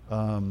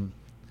enjoy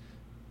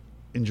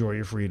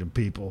your freedom,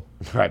 people.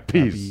 All right,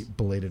 peace. Happy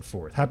belated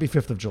 4th. Happy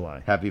 5th of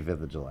July. Happy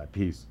 5th of July.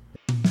 Peace.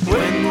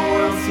 When the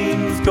world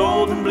seems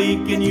cold and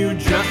bleak and you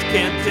just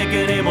can't take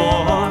it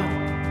anymore,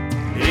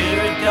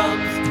 here it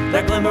comes,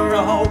 that glimmer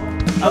of hope.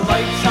 A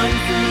light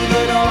shines through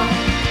the door.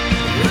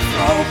 This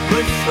hope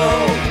is so